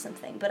unnecessary or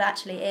something, but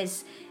actually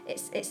it's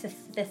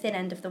the thin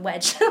end of the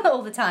wedge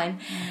all the time.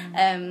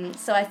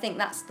 So I think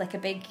that's like a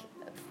big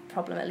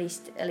problem, at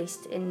least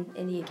in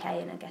the UK,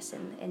 and I guess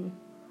in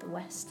the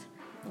West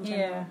in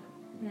general.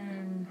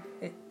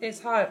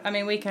 It's hard. I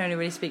mean, we can only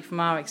really speak from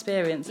our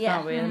experience,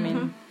 can't we? I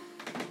mean,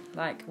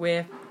 like,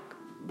 we're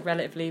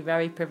relatively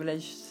very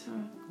privileged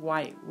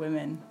white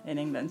women in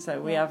England,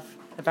 so we have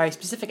a very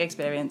specific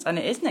experience, and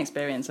it is an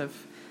experience of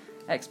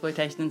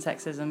exploitation and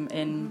sexism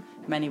in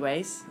many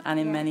ways, and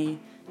in many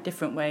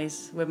different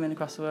ways women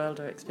across the world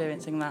are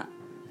experiencing that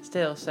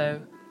still.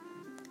 So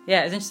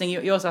yeah, it's interesting.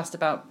 You also asked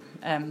about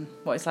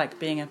what it's like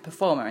being a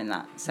performer in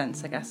that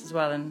sense, I guess, as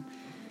well. And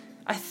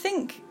I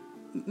think,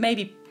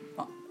 maybe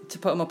to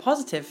put a more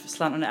positive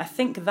slant on it, I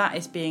think that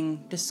is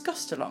being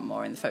discussed a lot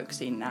more in the folk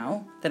scene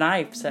now than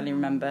I certainly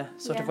remember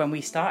sort of when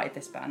we started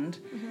this band,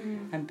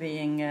 and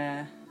being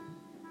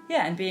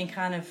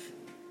kind of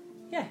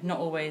not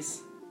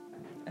always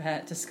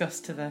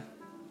discussed to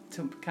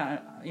kind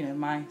of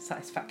my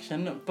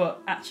satisfaction,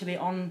 but actually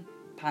on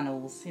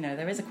panels,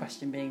 there is a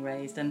question being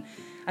raised, and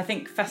I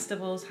think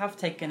festivals have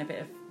taken a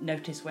bit of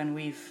notice when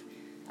we've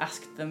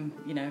asked them,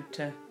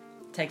 to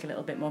take a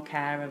little bit more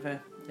care of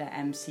their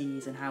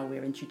MCs and how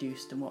we're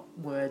introduced and what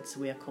words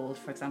we are called,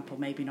 for example,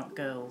 maybe not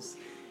girls.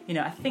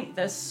 I think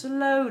there's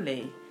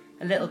slowly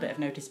a little bit of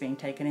notice being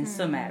taken in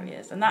some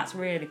areas, and that's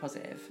really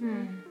positive.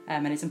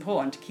 And it's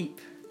important to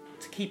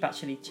keep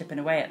actually chipping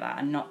away at that,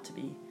 and not to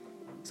be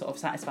sort of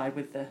satisfied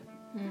with the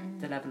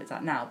level it's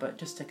at now, but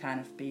just to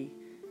kind of be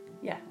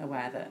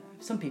aware that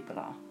some people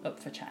are up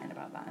for chatting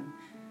about that and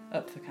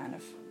up for kind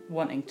of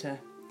wanting to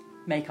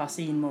make our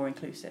scene more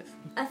inclusive.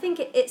 I think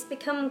it's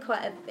become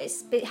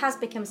it has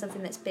become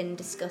something that's been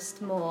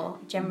discussed more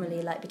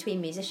generally, like between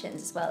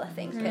musicians as well, I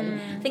think.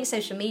 And I think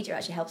social media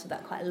actually helps with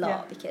that quite a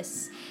lot,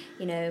 because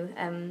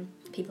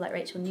people like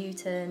Rachel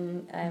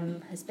Newton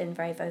has been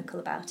very vocal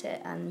about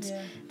it, and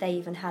they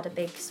even had a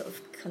big sort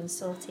of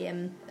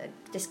consortium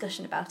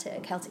discussion about it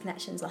at Celtic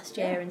Connections last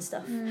year and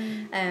stuff.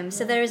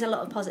 So there is a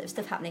lot of positive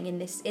stuff happening in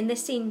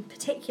this scene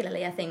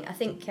particularly, I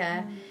think.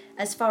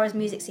 as far as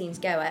music scenes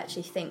go, I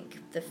actually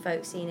think the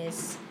folk scene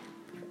is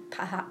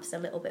perhaps a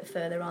little bit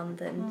further on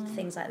than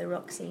things like the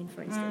rock scene,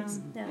 for instance.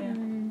 Yeah.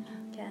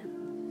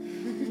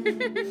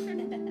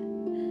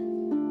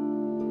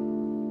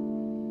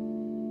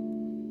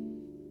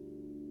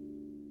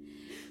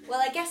 Well,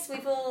 I guess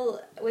we've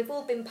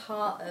all been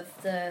part of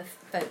the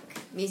folk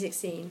music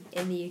scene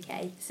in the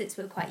UK since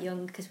we were quite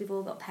young, because we've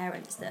all got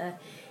parents that are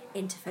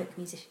into folk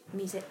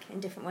music in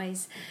different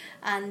ways,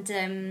 and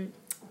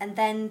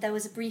then there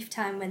was a brief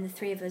time when the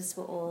three of us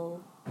were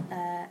all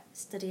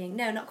studying.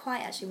 No, not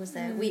quite actually, was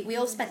there? We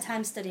all spent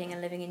time studying and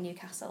living in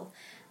Newcastle,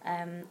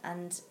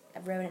 and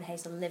Rowan and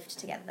Hazel lived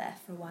together there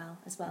for a while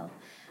as well.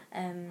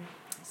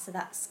 So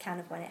that's kind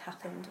of when it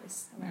happened,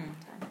 was around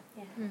that time.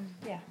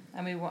 Yeah.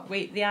 And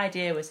the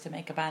idea was to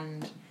make a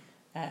band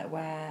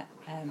where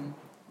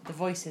the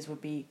voices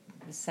would be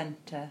the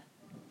centre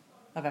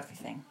of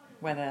everything,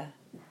 whether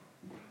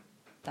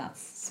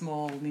that's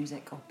small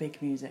music or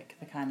big music.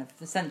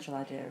 The central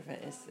idea of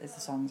it is the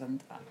songs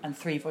and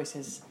three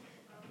voices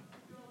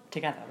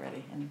together,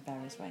 really, in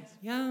various ways.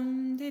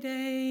 Yum de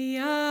day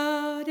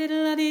ya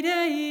diddle de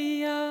day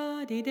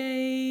ya de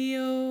day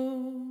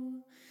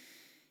yo.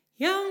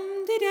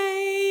 Yum de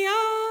day ya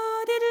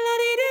diddle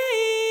de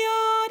day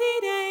ya de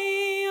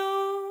day yo.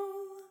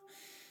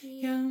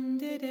 Yum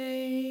de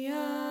day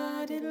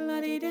ya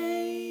diddle de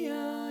day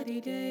ya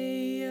de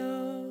day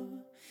yo.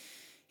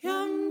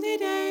 Yum de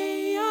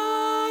day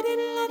ya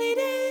diddle de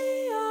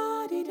day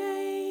ya de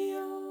day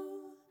yo.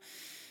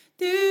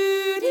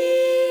 Do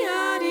dee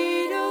ya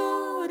dee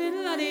do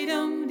diddle de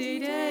dum de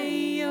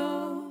day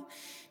yo.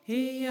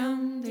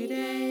 Yum de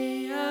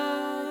day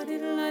ya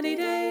diddle de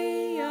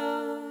day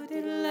ya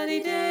diddle de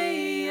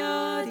day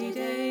ya de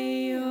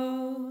day yo.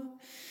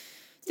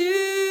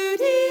 Do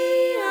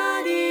dee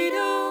ya dee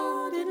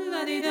do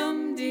diddle de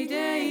dum de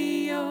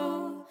day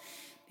yo.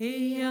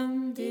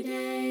 Yum de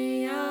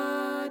day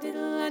ya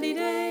diddle de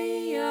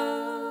day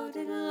ya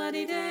diddle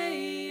de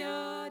day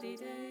ya de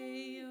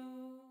day yo.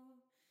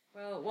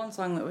 Well, one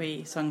song that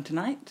we sung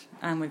tonight,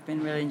 and we've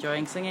been really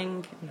enjoying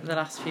singing the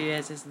last few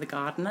years, is The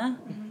Gardener,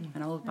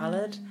 an old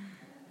ballad,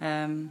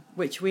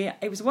 which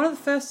it was one of the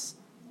first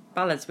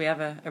ballads we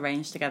ever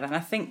arranged together, and I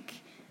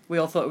think we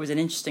all thought it was an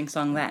interesting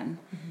song then,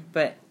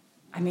 but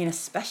I mean,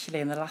 especially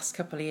in the last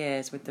couple of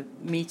years with the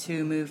Me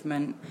Too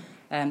movement,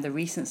 the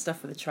recent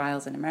stuff with the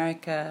trials in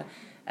America,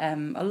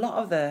 a lot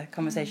of the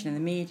conversation in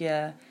the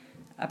media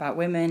about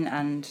women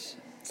and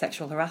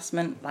sexual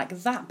harassment, like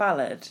that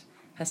ballad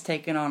has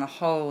taken on a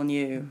whole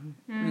new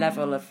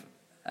level of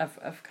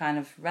kind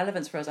of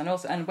relevance for us,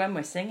 and when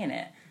we're singing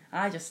it,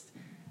 I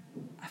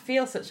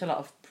feel such a lot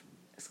of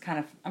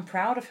I'm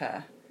proud of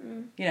her,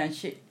 you know. And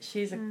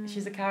she's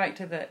a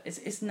character that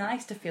it's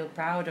nice to feel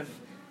proud of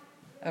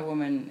a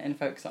woman in a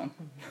folk song,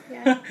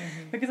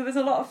 because there's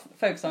a lot of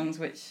folk songs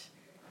which,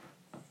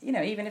 you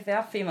know, even if they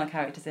have female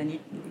characters in, you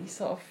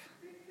sort of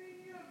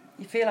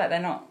you feel like they're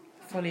not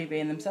fully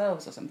being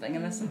themselves or something,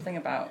 and there's something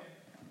about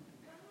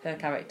her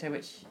character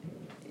which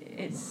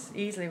it's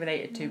easily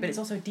related to, but it's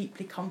also a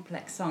deeply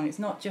complex song. It's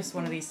not just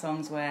one of these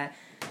songs where,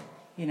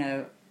 you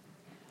know,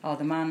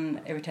 the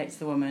man irritates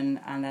the woman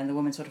and then the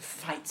woman sort of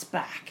fights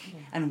back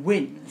and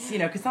wins, you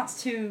know, because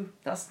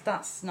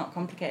that's not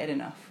complicated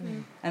enough.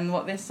 And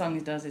what this song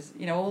does is,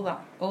 you know,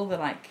 all the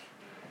like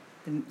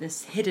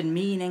this hidden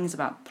meanings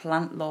about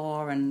plant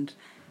lore and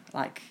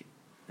like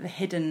the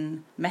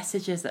hidden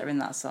messages that are in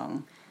that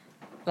song,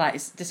 like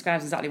it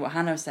describes exactly what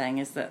Hannah was saying,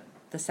 is that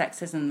the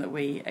sexism that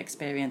we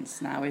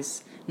experience now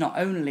is not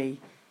only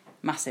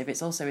massive,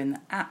 it's also in the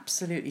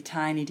absolutely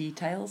tiny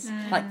details,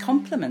 like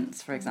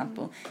compliments, for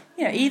example.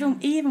 You know,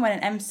 even when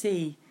an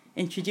MC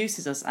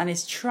introduces us and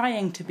is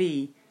trying to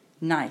be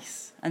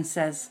nice and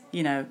says,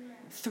 you know,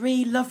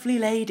 3 lovely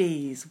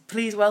ladies,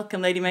 please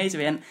welcome Lady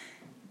Maisry, and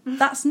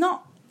that's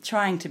not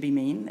trying to be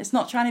mean, it's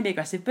not trying to be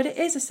aggressive, but it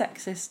is a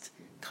sexist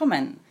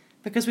comment,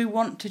 because we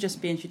want to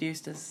just be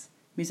introduced as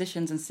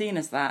musicians and seen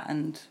as that,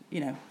 and, you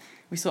know,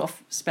 we sort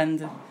of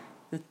spend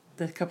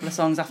the couple of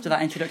songs after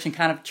that introduction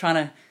kind of trying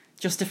to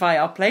justify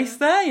our place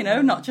there, you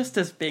know, not just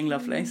as being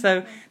lovely.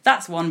 So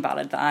that's one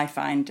ballad that I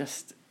find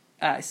just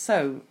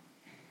so,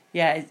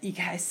 yeah,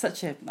 it's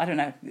such a, I don't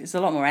know, there's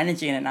a lot more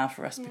energy in it now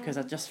for us, because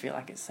I just feel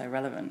like it's so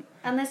relevant.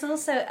 And there's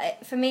also,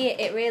 for me,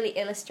 it really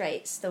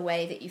illustrates the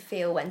way that you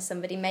feel when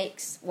somebody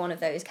makes one of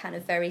those kind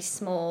of very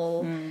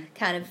small,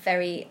 kind of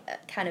very,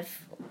 kind of,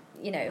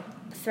 you know,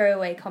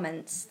 throwaway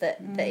comments that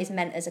is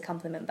meant as a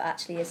compliment but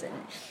actually isn't.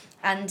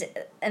 And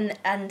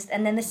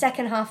then the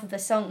second half of the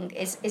song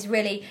is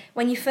really,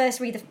 when you first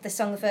read the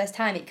song the first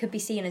time, it could be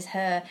seen as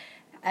her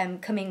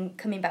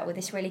coming back with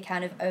this really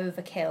kind of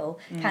overkill,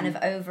 kind of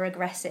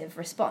over-aggressive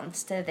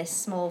response to this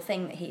small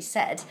thing that he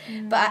said.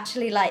 But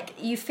actually, like,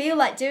 you feel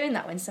like doing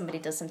that when somebody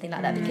does something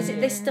like that, because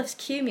this stuff's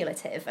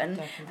cumulative,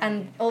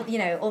 and all, you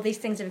know, all these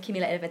things have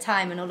accumulated over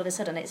time, and all of a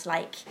sudden it's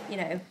like, you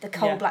know, the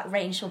cold black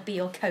rain shall be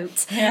your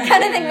coat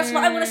kind of thing. That's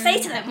what I want to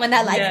say to them when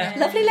they're like,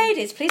 lovely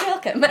ladies, please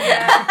welcome.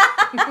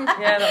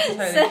 Yeah, that's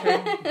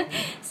totally true.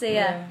 So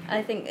yeah,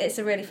 I think it's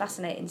a really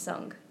fascinating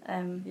song.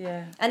 And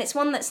it's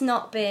one that's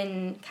not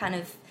been kind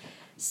of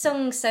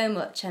sung so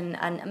much, and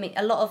I mean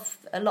a lot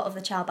of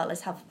the child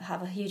ballads have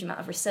a huge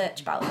amount of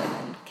research about them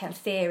and kind of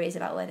theories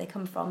about where they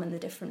come from and the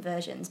different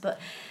versions. But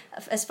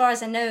as far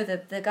as I know,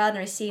 the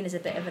Gardener is seen as a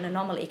bit of an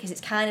anomaly because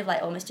it's kind of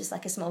like almost just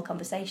like a small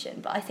conversation.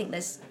 But I think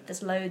there's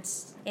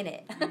loads in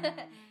it.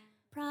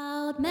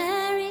 Proud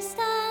Mary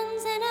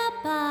stands in a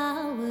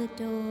bower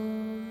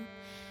door,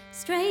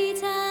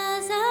 straight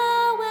as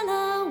a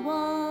willow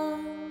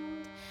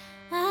wand,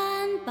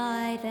 and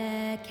by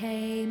there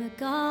came a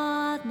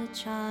gardener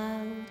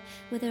child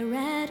with a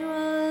red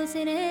rose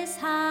in his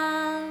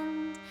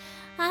hand.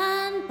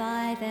 And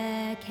by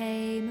there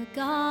came a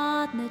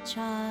gardener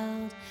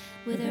child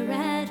with a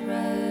red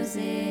rose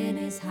in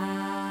his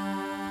hand.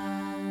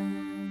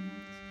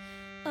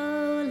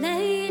 Oh,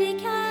 lady,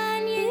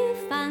 can you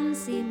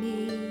fancy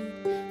me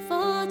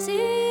for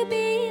to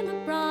be my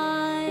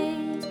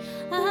bride?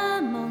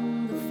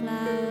 Among the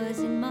flowers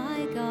in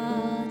my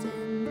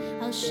garden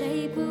I'll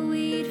shape a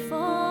weed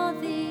for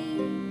thee.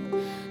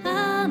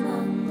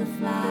 Among the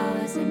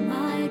flowers in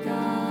my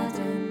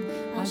garden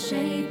I'll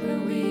shape a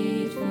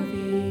weed for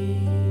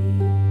thee.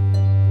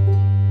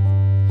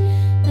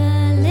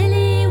 The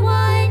lily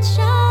white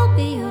shall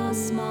be your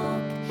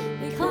smock,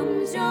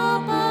 becomes your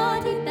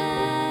body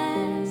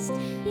best.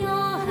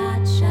 Your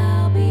hat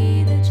shall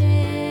be the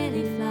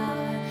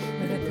gillyflower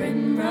with a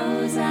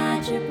primrose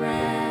at your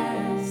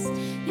breast.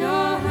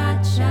 Your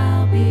hat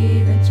shall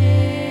be the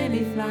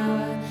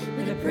gillyflower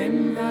with a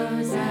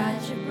primrose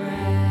at your breast.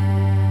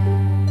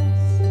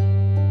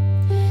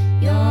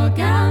 Your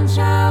gown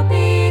shall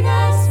be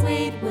the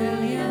sweet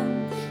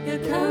William, your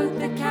coat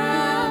the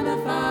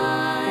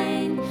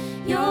camomine,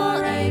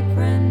 your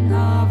apron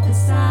of the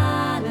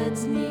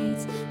salads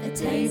neat that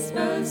tastes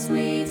both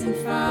sweet and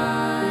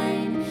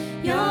fine.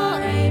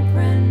 Your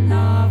apron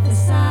of the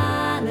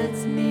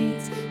salads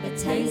neat that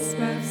tastes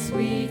both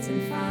sweet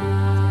and fine.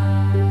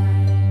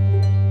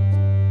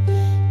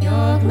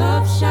 Your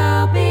glove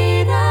shall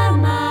be the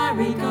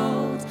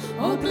marigold,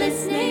 all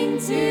glistening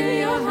to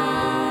your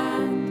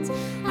hand,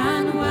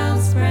 and well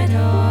spread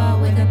o'er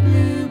with a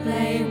blue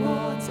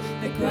blaewort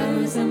that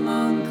grows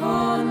among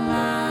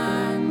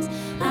cornland,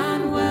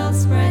 and well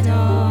spread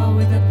o'er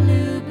with a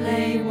blue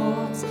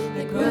blaewort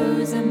that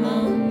grows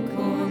among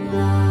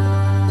cornland.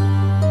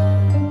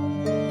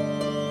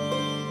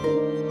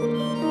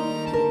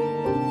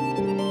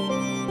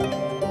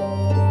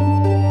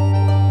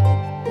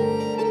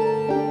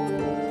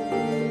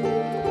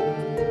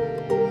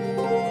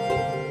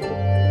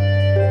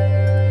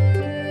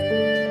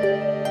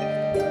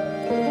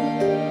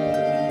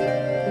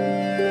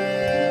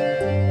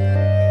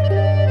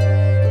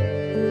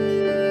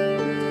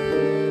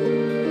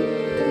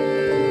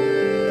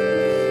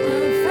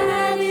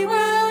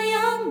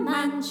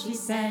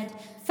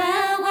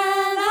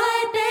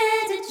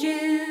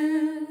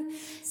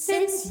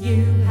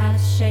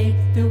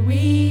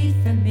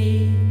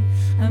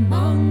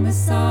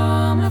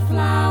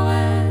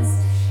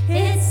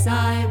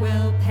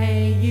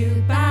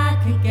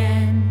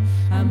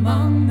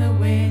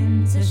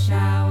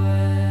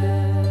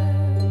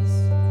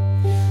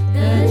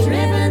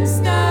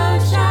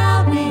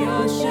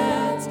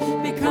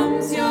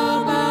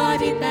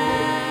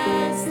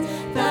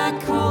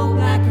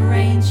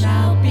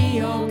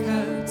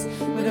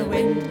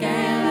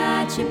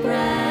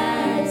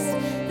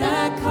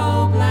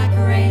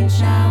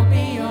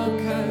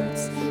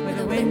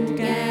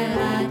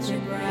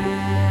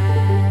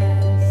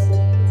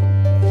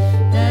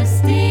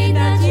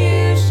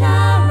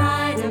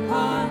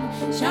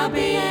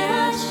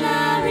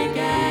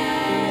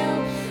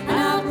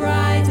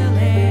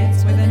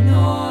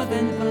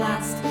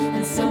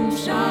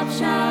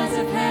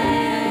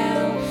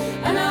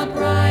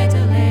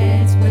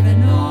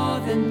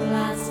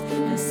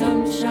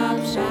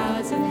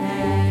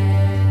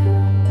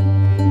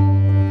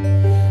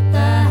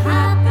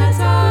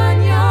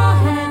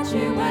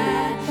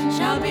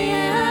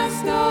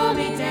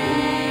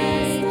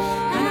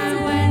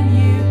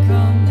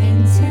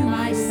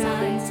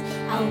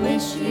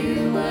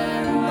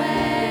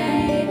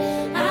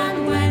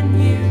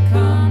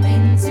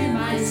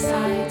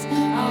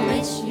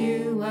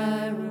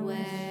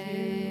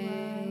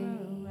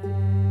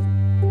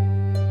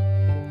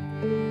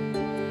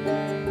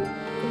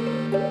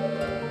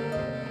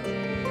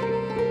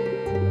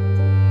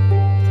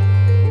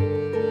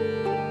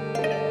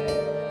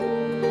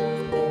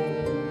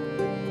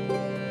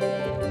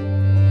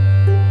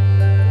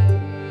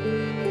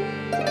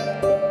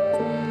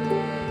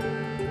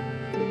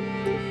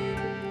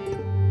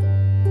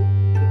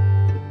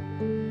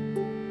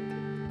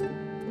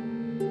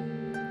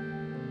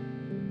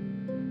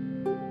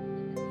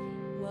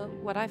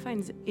 What I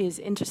find is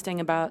interesting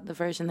about the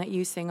version that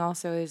you sing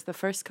also is the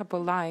first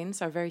couple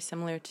lines are very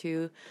similar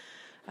to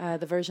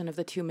the version of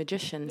The Two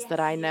Magicians that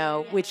I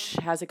know, which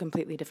has a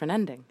completely different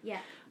ending. Yeah.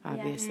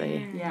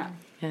 Obviously. Yeah.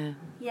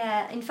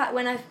 Yeah. In fact,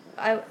 when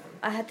I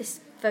had this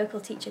vocal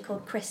teacher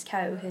called Chris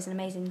Coe, who's an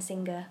amazing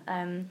singer.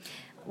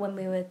 When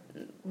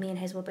me and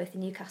Hazel were both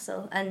in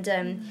Newcastle, and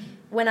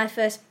when I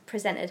first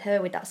presented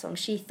her with that song,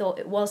 she thought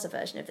it was a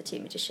version of The Two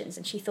Magicians,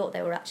 and she thought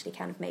they were actually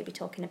kind of maybe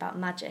talking about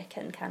magic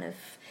and kind of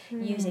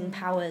using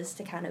powers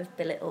to kind of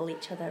belittle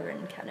each other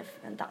and kind of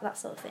and that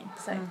sort of thing.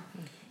 So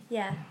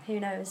yeah,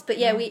 who knows? But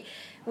yeah,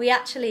 we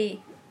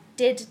actually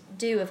did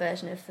do a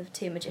version of The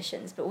Two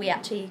Magicians, but we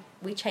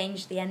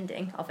changed the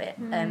ending of it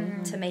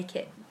to make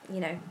it, you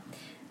know.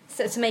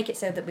 So to make it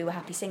so that we were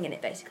happy singing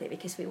it, basically,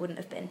 because we wouldn't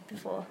have been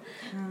before.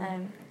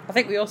 I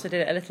think we also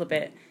did it a little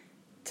bit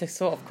to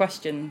sort of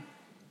question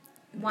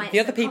Why the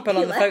it's other so people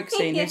on the popular. folk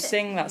scene who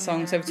sing that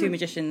song. So Two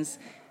Magicians,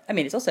 I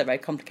mean, it's also a very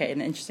complicated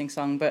and interesting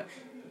song, but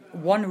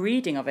one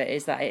reading of it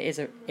is that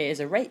it is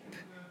a rape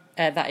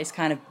that is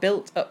kind of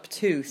built up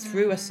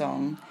through a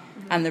song,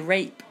 and the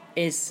rape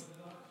is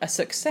a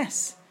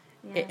success.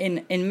 Yeah.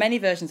 In many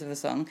versions of the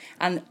song,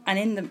 and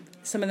in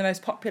some of the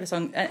most popular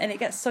songs, and it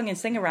gets sung in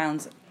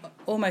sing-arounds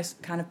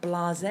almost kind of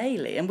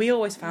blasely, and we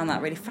always found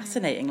that really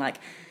fascinating. Like,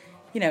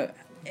 you know,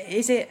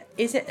 is it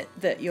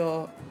that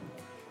you're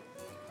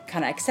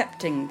kind of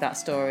accepting that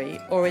story,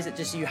 or is it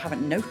just you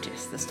haven't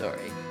noticed the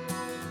story?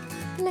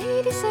 The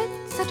lady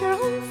sits at her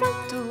own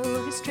front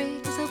door, as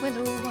straight as a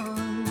willow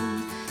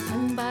wand,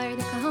 and by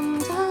there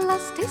comes a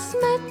lusty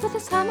smith with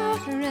his hammer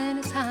in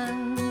his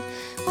hand.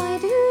 Why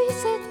do you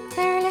sit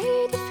there,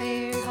 lady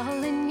fair,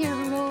 all in your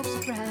robes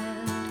of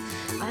red?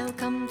 I'll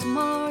come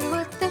tomorrow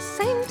at the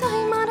same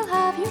time, and I'll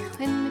have you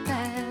in my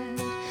bed.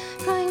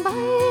 Crying,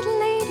 bide,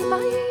 lady,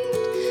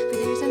 bide, for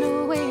there's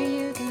nowhere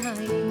you can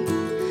hide.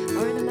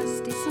 For the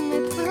lusty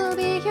smith will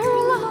be your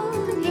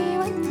lord, and he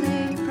will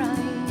play your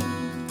bride.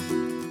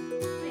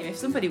 If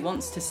somebody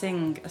wants to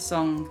sing a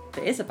song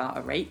that is about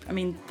a rape, I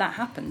mean, that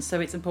happens, so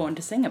it's important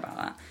to sing about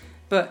that.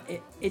 But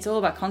it's all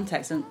about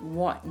context and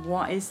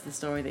what is the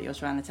story that you're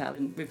trying to tell.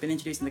 And we've been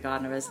introducing The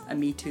Gardener as a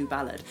Me Too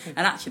ballad.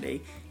 And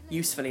actually,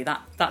 usefully,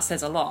 that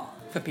says a lot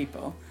for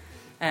people.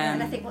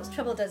 And I think what's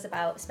troubled us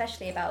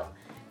especially about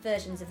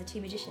versions of The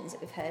Two Magicians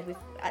that we've heard,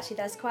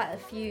 there's quite a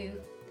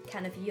few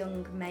kind of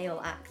young male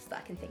acts that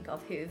I can think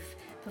of who've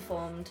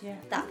performed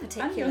that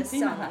particular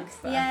song.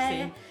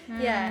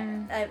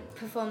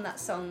 Performed that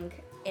song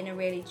in a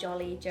really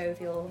jolly,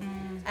 jovial,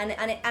 and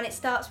it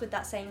starts with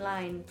that same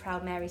line: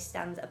 "Proud Mary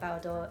stands at a bower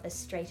door, as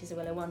straight as a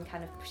willow wand."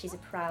 Kind of, she's a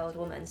proud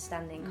woman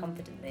standing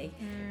confidently,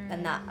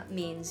 and that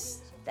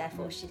means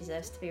therefore she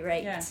deserves to be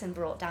raped and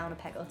brought down a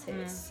peg or two.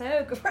 It's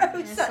so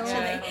gross,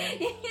 actually.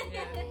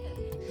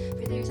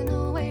 For there's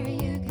nowhere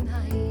you can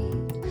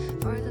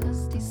hide, for the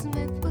lusty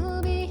smith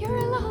will be your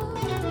lord,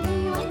 and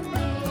he will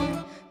play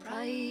your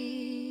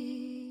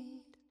pride.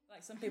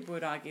 Like, some people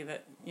would argue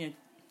that, you know,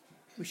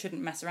 we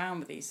shouldn't mess around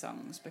with these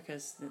songs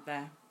because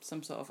they're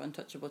some sort of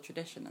untouchable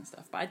tradition and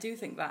stuff. But I do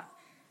think that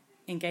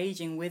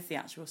engaging with the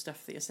actual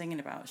stuff that you're singing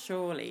about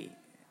surely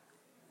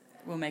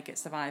will make it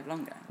survive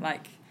longer.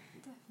 Like,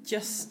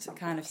 just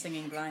kind of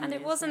singing blindly. And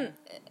it wasn't...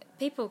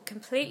 People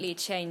completely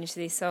change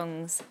these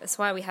songs. That's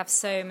why we have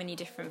so many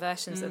different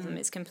versions of them.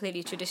 It's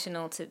completely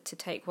traditional to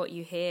take what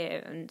you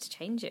hear and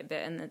change it a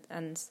bit.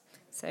 And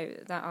so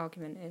that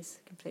argument is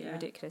completely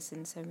ridiculous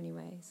in so many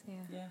ways.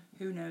 Yeah.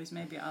 Who knows?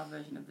 Maybe our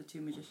version of The Two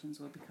Magicians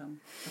will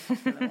become the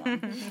popular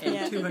one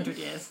in 200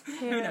 years.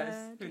 Who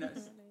knows?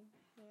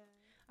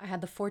 I had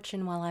the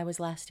fortune while I was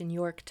last in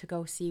York to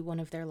go see one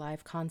of their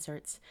live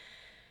concerts.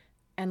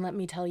 And let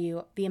me tell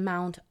you, the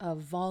amount of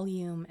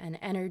volume and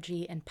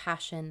energy and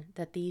passion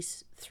that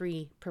these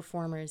three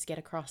performers get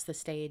across the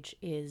stage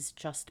is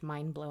just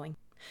mind-blowing.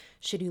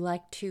 Should you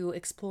like to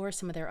explore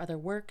some of their other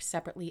work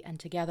separately and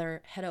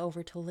together, head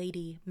over to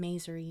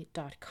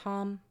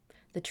ladymasery.com.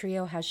 The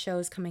trio has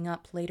shows coming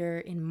up later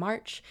in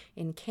March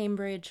in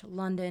Cambridge,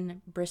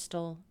 London,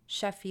 Bristol,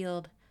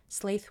 Sheffield,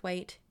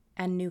 Slaithwaite,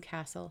 and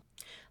Newcastle.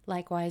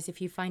 Likewise,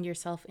 if you find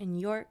yourself in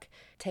York,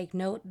 take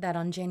note that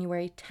on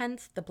January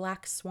 10th, the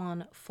Black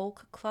Swan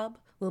Folk Club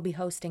will be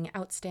hosting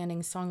outstanding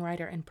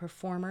songwriter and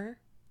performer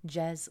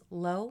Jez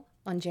Lowe.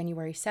 On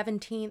January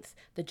 17th,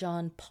 the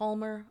John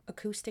Palmer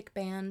Acoustic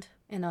Band,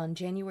 and on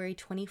January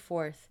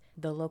 24th,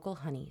 the Local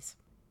Honeys.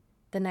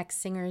 The next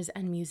Singers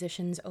and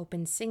Musicians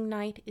Open Sing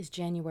Night is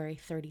January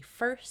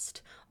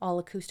 31st. All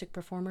acoustic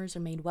performers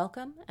are made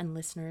welcome, and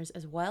listeners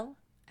as well,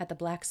 at the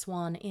Black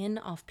Swan Inn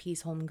off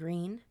Peasholm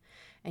Green.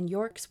 And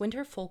York's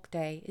Winter Folk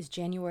Day is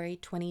January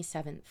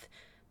 27th.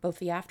 Both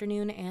the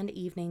afternoon and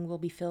evening will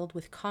be filled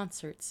with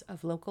concerts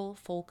of local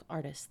folk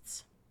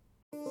artists.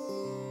 I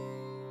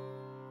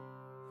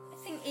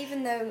think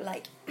even though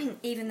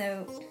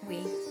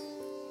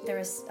there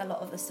is a lot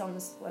of the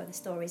songs where the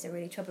stories are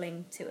really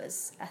troubling to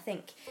us, I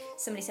think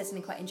somebody said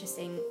something quite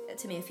interesting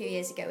to me a few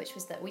years ago, which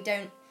was that we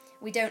don't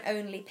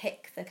only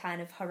pick the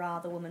kind of hurrah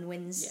the woman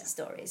wins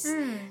stories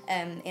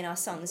in our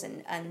songs,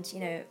 and you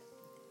know,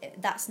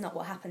 that's not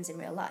what happens in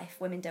real life.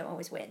 Women don't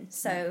always win.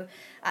 So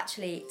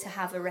actually to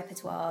have a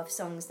repertoire of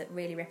songs that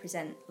really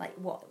represent like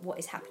what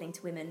is happening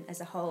to women as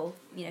a whole,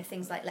 you know,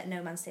 things like Let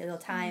No Man Steal Your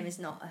Time is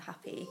not a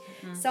happy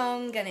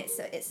song, and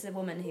it's a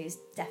woman who's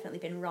definitely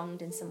been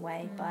wronged in some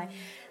way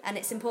and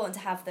it's important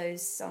to have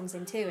those songs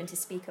in too, and to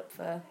speak up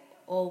for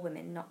all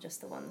women, not just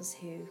the ones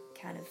who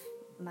kind of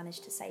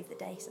manage to save the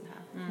day somehow.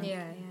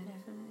 Yeah,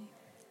 definitely.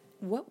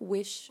 What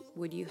wish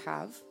would you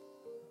have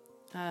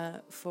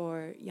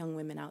for young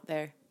women out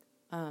there,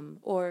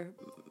 or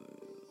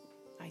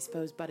I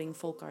suppose budding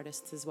folk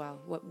artists as well?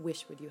 What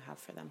wish would you have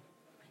for them?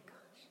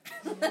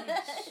 Oh my gosh.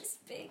 It's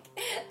big.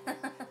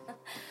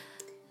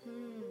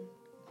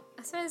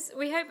 I suppose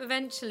we hope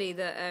eventually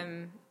that,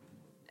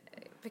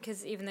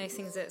 because even though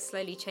things are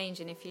slowly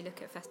changing, if you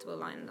look at festival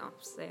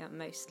lineups, they are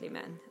mostly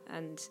men,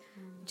 and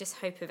just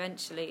hope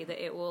eventually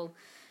that it will.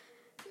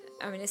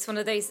 I mean, it's one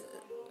of those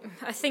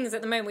things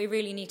at the moment we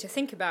really need to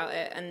think about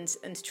it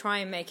and try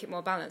and make it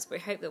more balanced, but we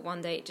hope that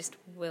one day it just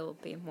will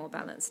be more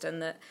balanced,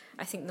 and that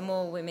I think the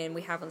more women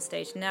we have on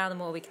stage now, the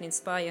more we can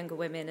inspire younger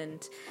women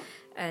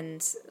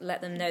and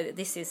let them know that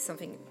this is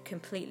something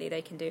completely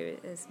they can do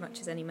as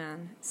much as any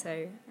man.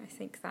 So I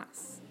think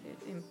that's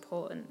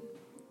important.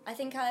 I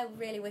think I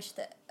really wish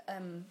that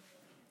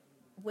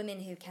women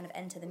who kind of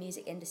enter the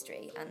music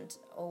industry and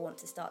or want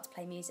to start to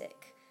play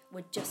music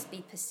would just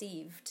be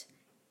perceived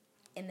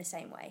in the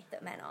same way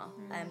that men are,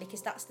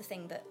 because that's the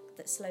thing that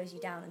slows you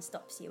down and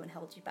stops you and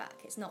holds you back.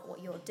 It's not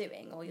what you're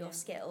doing or your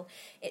skill,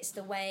 it's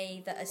the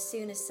way that as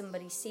soon as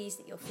somebody sees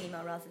that you're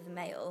female rather than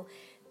male,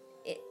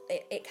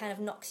 it kind of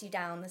knocks you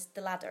down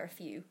the ladder a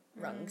few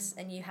rungs,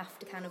 and you have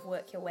to kind of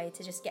work your way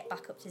to just get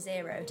back up to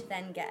zero to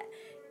then get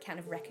kind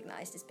of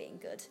recognised as being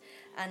good.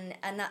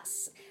 And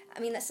that's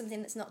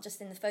something that's not just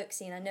in the folk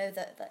scene. I know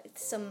that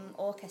some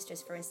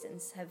orchestras, for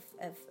instance,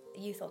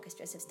 youth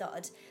orchestras have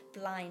started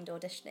blind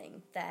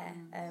auditioning their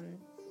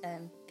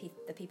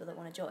the people that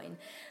want to join,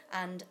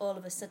 and all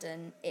of a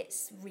sudden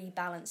it's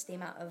rebalanced the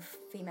amount of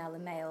female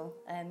and male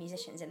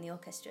musicians in the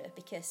orchestra,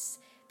 because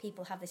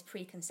people have this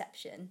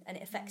preconception, and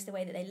it affects the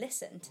way that they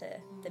listen to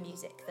the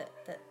music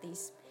that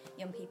these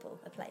young people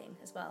are playing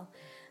as well.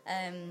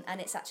 And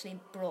it's actually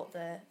brought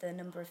the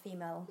number of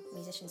female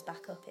musicians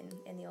back up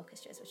in the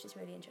orchestras, which is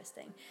really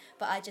interesting.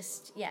 But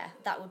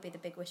that would be the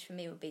big wish for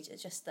me, would be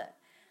just that,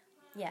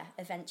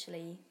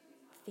 eventually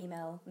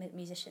female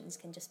musicians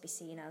can just be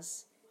seen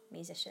as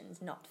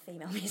musicians, not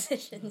female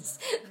musicians.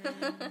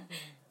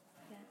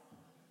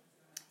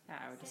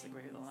 I would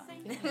disagree with all that.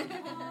 Sing for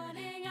the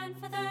morning and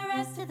for the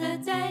rest of the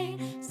day.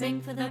 Sing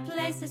for the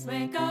places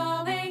we're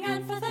going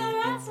and for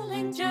the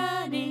rattling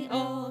journey.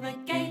 All the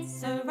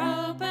gates are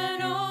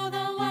open, all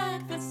the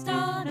work that's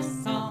done a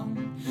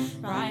song.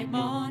 Bright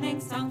morning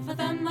song for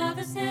the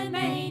mothers who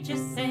made you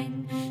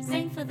sing.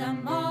 Sing for the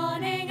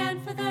morning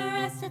and for the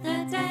rest of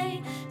the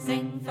day.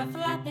 Sing for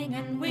flapping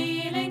and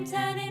wheeling,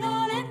 turning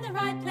all in the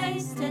right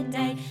place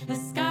today. The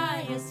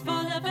sky is full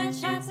of a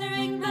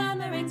chattering,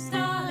 murmuring,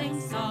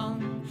 starling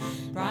song.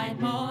 Bright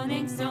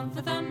morning song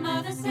for the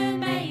mothers who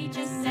made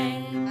you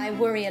sing. I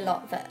worry a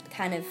lot that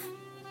kind of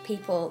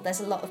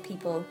there's a lot of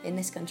people in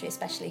this country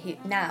especially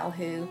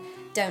who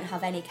don't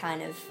have any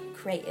kind of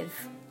creative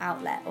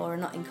outlet, or are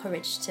not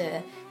encouraged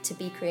to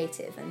be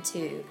creative and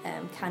to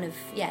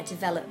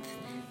develop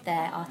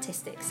their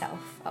artistic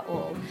self at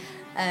all.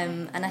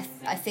 And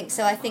I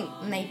think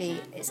maybe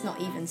it's not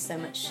even so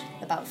much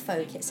about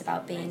folk, it's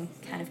about being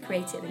kind of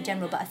creative in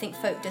general. But I think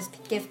folk does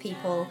give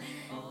people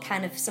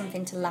kind of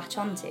something to latch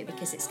onto,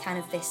 because it's kind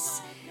of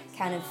this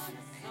kind of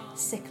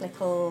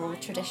cyclical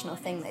traditional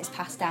thing that is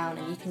passed down,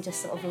 and you can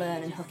just sort of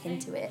learn and hook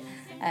into it,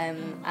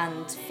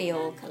 and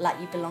feel like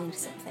you belong to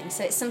something.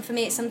 So for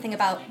me it's something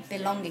about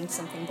belonging to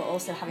something, but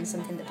also having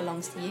something that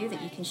belongs to you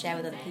that you can share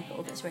with other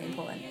people. That's really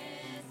important.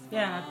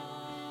 Yeah,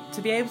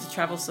 to be able to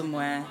travel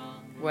somewhere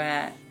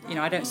where, you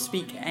know, I don't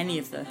speak any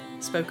of the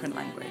spoken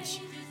language,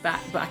 but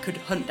I could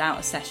hunt out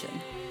a session,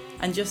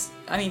 and just,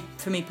 I mean,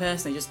 for me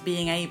personally, just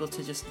being able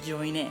to just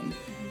join in,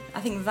 I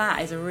think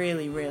that is a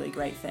really, really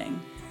great thing.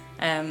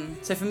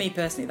 So for me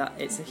personally, that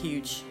it's a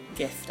huge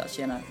gift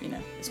actually,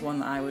 and it's one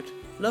that I would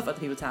love other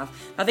people to have.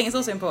 But I think it's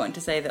also important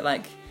to say that,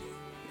 like,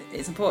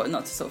 it's important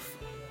not to sort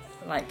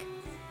of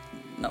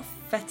not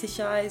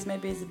fetishize,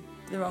 maybe is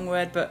the wrong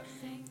word, but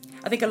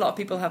I think a lot of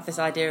people have this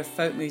idea of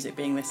folk music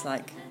being this,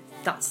 like,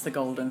 that's the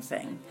golden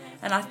thing,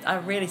 and I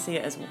really see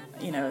it as,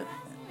 you know,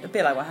 a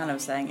bit like what Hannah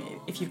was saying.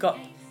 If you've got,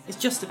 it's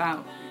just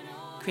about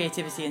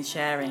creativity and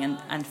sharing,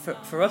 and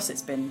for us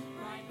it's been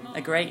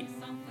a great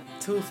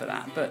tool for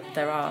that, but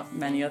there are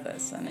many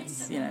others, and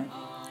it's, you know,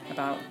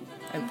 about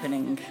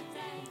opening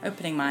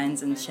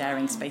minds and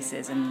sharing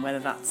spaces, and whether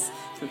that's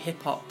through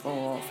hip-hop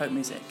or folk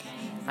music,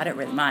 I don't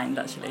really mind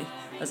actually,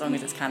 as long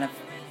as it's kind of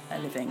a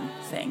living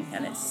thing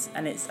and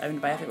it's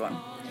owned by everyone.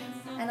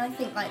 And I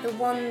think, like, the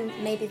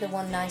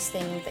one nice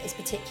thing that is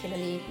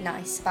particularly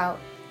nice about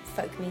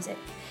folk music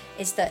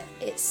is that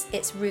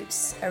its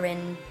roots are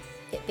in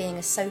it being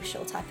a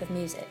social type of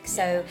music.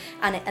 So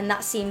and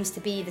that seems to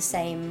be the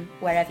same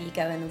wherever you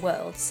go in the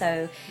world.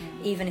 So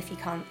even if you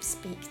can't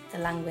speak the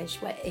language,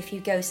 if you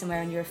go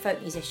somewhere and you're a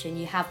folk musician,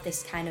 you have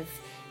this kind of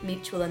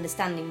mutual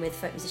understanding with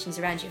folk musicians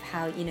around you of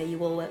how, you know, you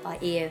all work by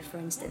ear, for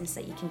instance,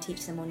 that you can teach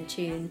someone a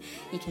tune,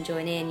 you can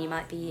join in, you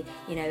might be,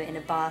 you know, in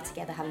a bar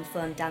together having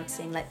fun,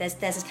 dancing. Like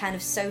there's a kind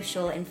of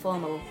social,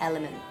 informal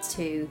element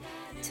to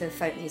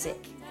folk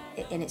music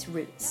in its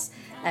roots,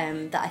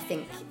 that I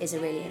think is a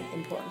really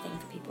important thing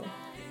for people.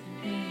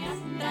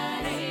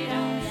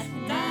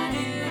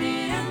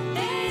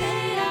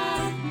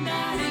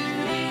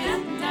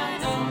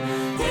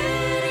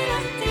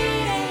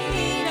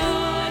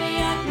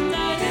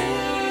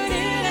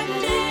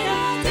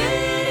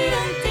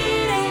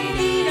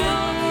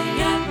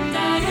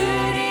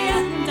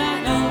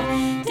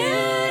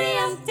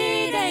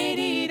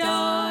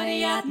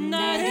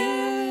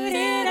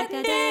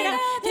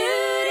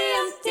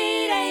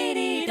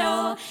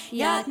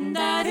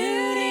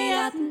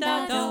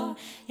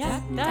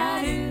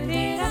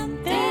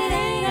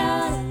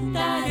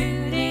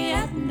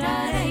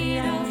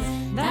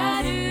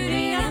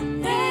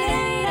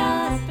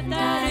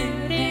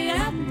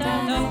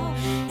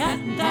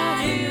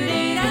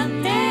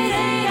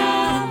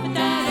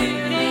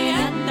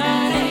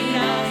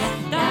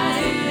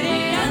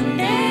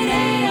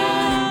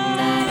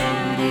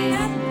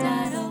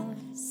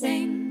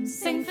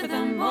 Sing for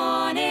the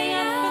morning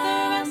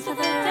and for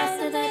the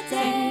rest of the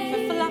day,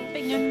 for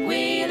flapping and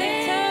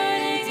wheeling,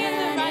 turning to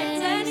the right,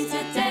 turning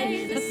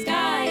today. The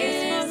sky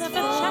is full of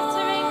a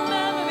chattering,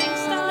 murmuring,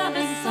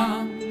 starless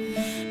song.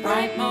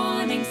 Bright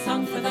morning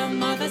song for the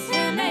mothers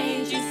who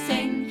made you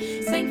sing.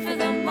 Sing for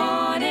the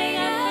morning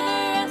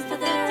and for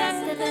the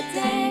rest of the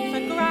day.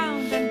 For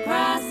ground and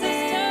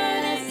grasses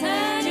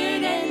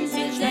turning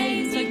into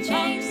chains and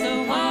chains,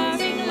 so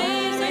warming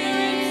leaves and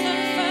roots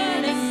and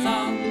furnace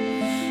song.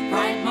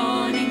 Bright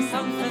morning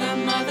song for the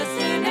mothers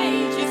who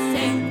made you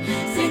sing.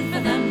 Sing for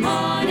the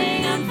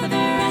morning and for the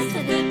rest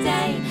of the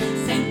day.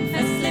 Sing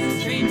for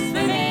slipstream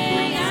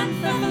swimming and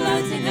for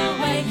floating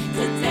away.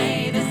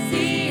 Today the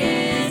sea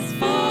is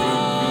full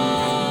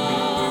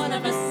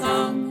of a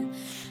song.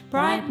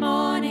 Bright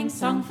morning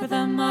song for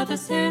the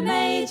mothers who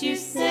made you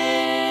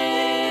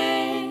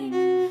sing.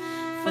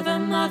 For the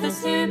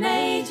mothers who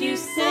made you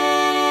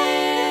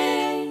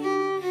sing.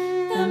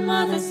 The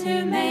mothers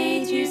who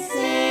made you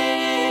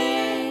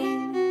sing.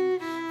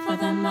 For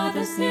the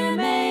mothers who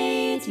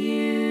made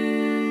you.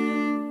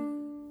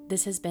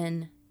 This has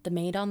been The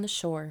Maid on the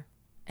Shore,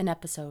 an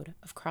episode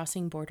of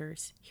Crossing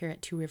Borders here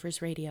at Two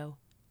Rivers Radio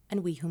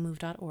and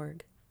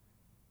WeWhoMove.org.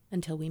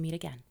 Until we meet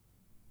again.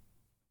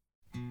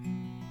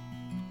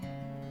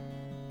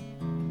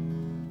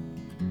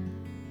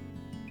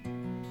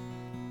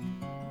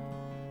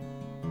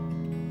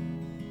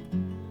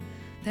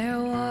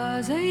 There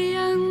was a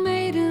young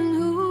maiden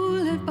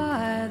who lived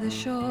by the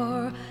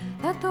shore.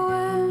 Let the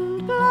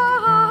wind blow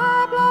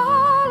high,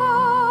 blow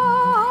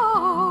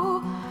low.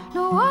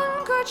 No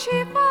one could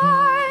she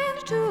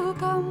find to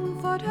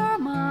comfort her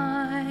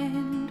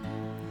mind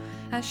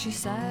as she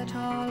sat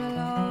all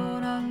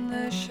alone on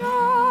the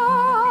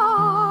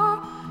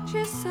shore.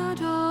 She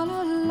sat all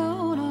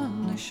alone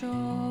on the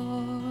shore.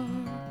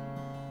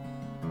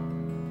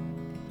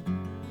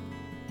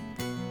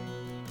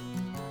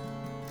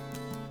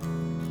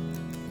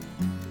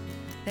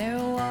 There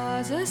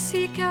was a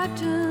sea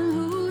captain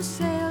who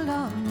sailed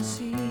on the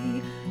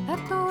sea. Let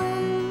the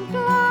wind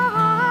blow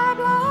high,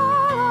 blow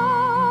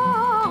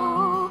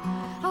low.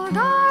 I'll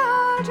die,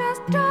 I'll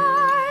just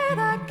die,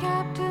 that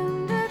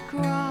captain did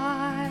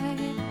cry,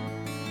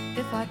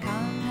 if I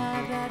can't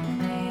have that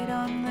maid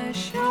on the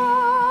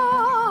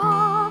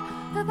shore.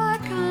 If I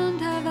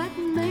can't have that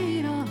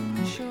maid on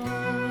the shore.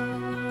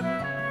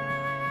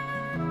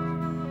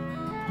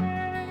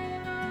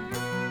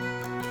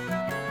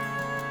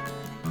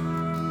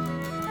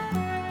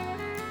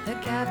 The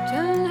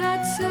captain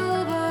had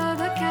silver,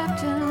 the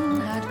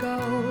captain had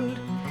gold,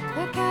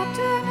 the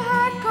captain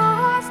had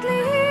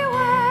costly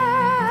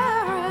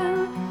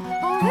wearing.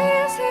 All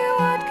these he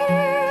would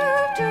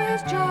give to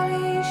his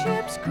jolly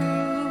ship's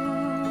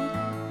crew,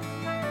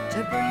 to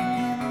bring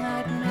him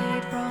that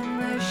maid from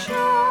the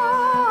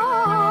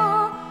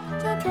shore,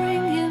 to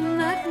bring him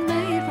that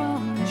maid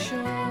from the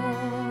shore.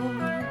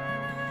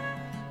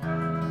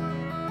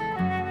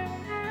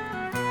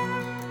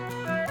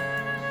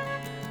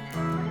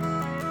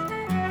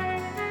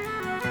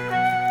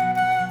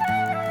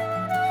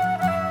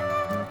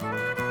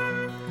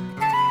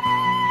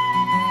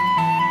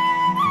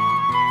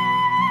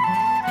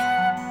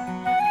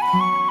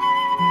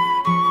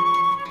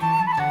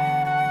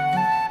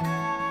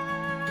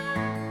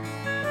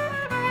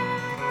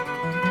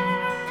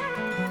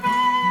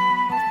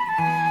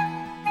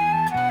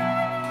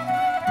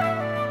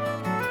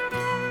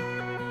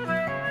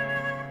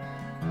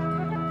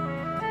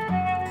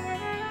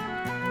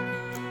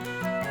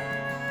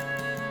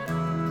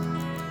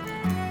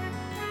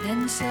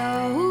 Then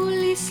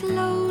slowly,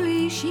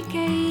 slowly she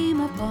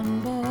came upon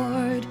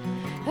board.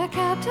 The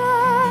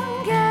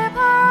captain gave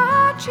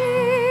her a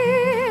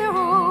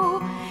cheer.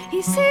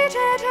 He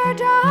seated her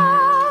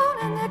down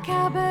in the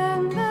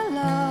cabin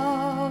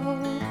below.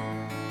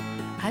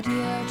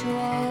 Adieu to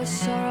all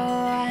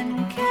sorrow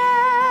and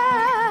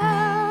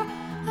care.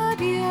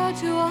 Adieu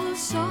to all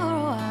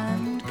sorrow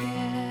and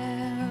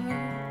care.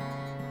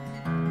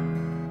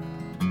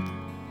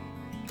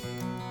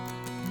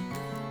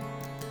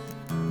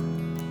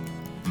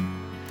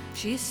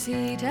 She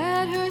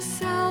seated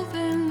herself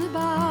in the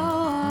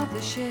bow of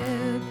the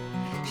ship.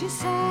 She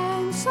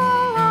sang so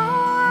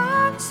low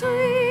and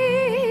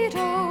sweet,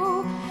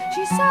 oh,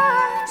 she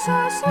sang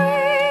so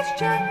sweet,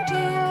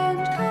 genteel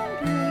and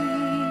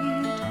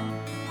complete.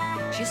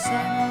 She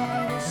sang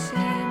all the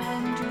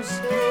seamen to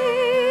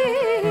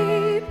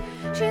sleep.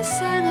 She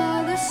sang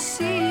all the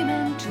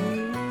seamen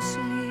to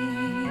sleep.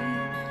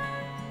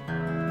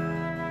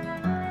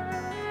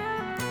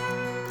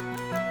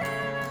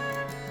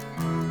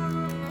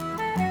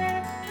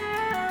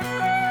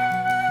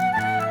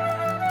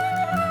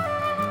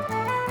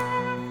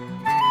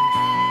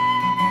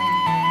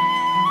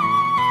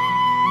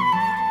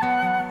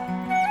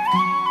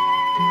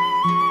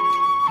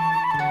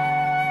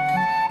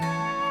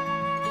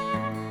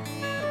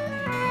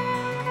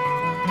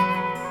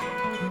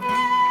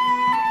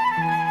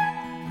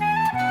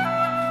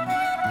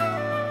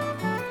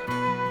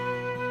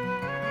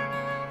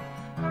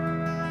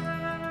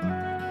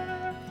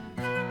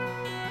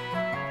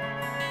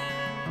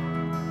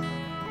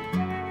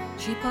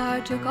 She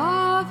partook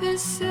of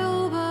his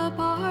silver,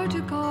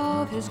 partook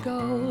of his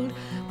gold,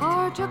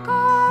 partook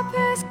of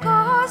his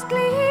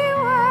costly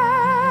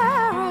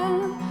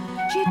wearing.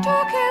 She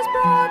took his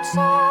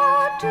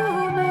broadsword to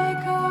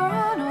make her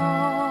an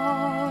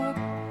oar,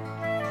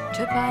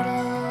 to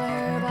paddle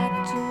her back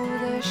to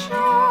the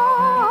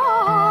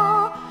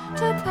shore,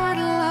 to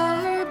paddle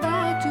her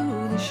back to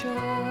the shore.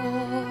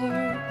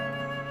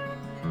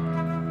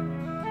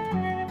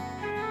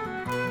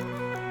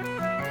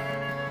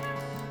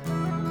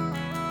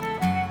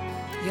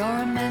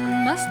 Your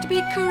men must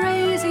be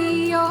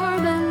crazy, your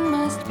men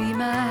must be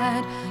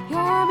mad,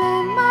 your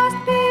men must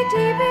be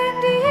deep in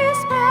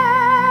despair.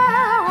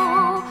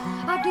 Oh,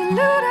 I've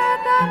deluded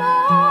them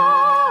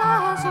all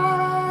as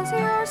well as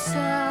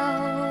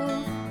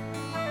yourself.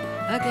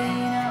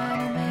 Again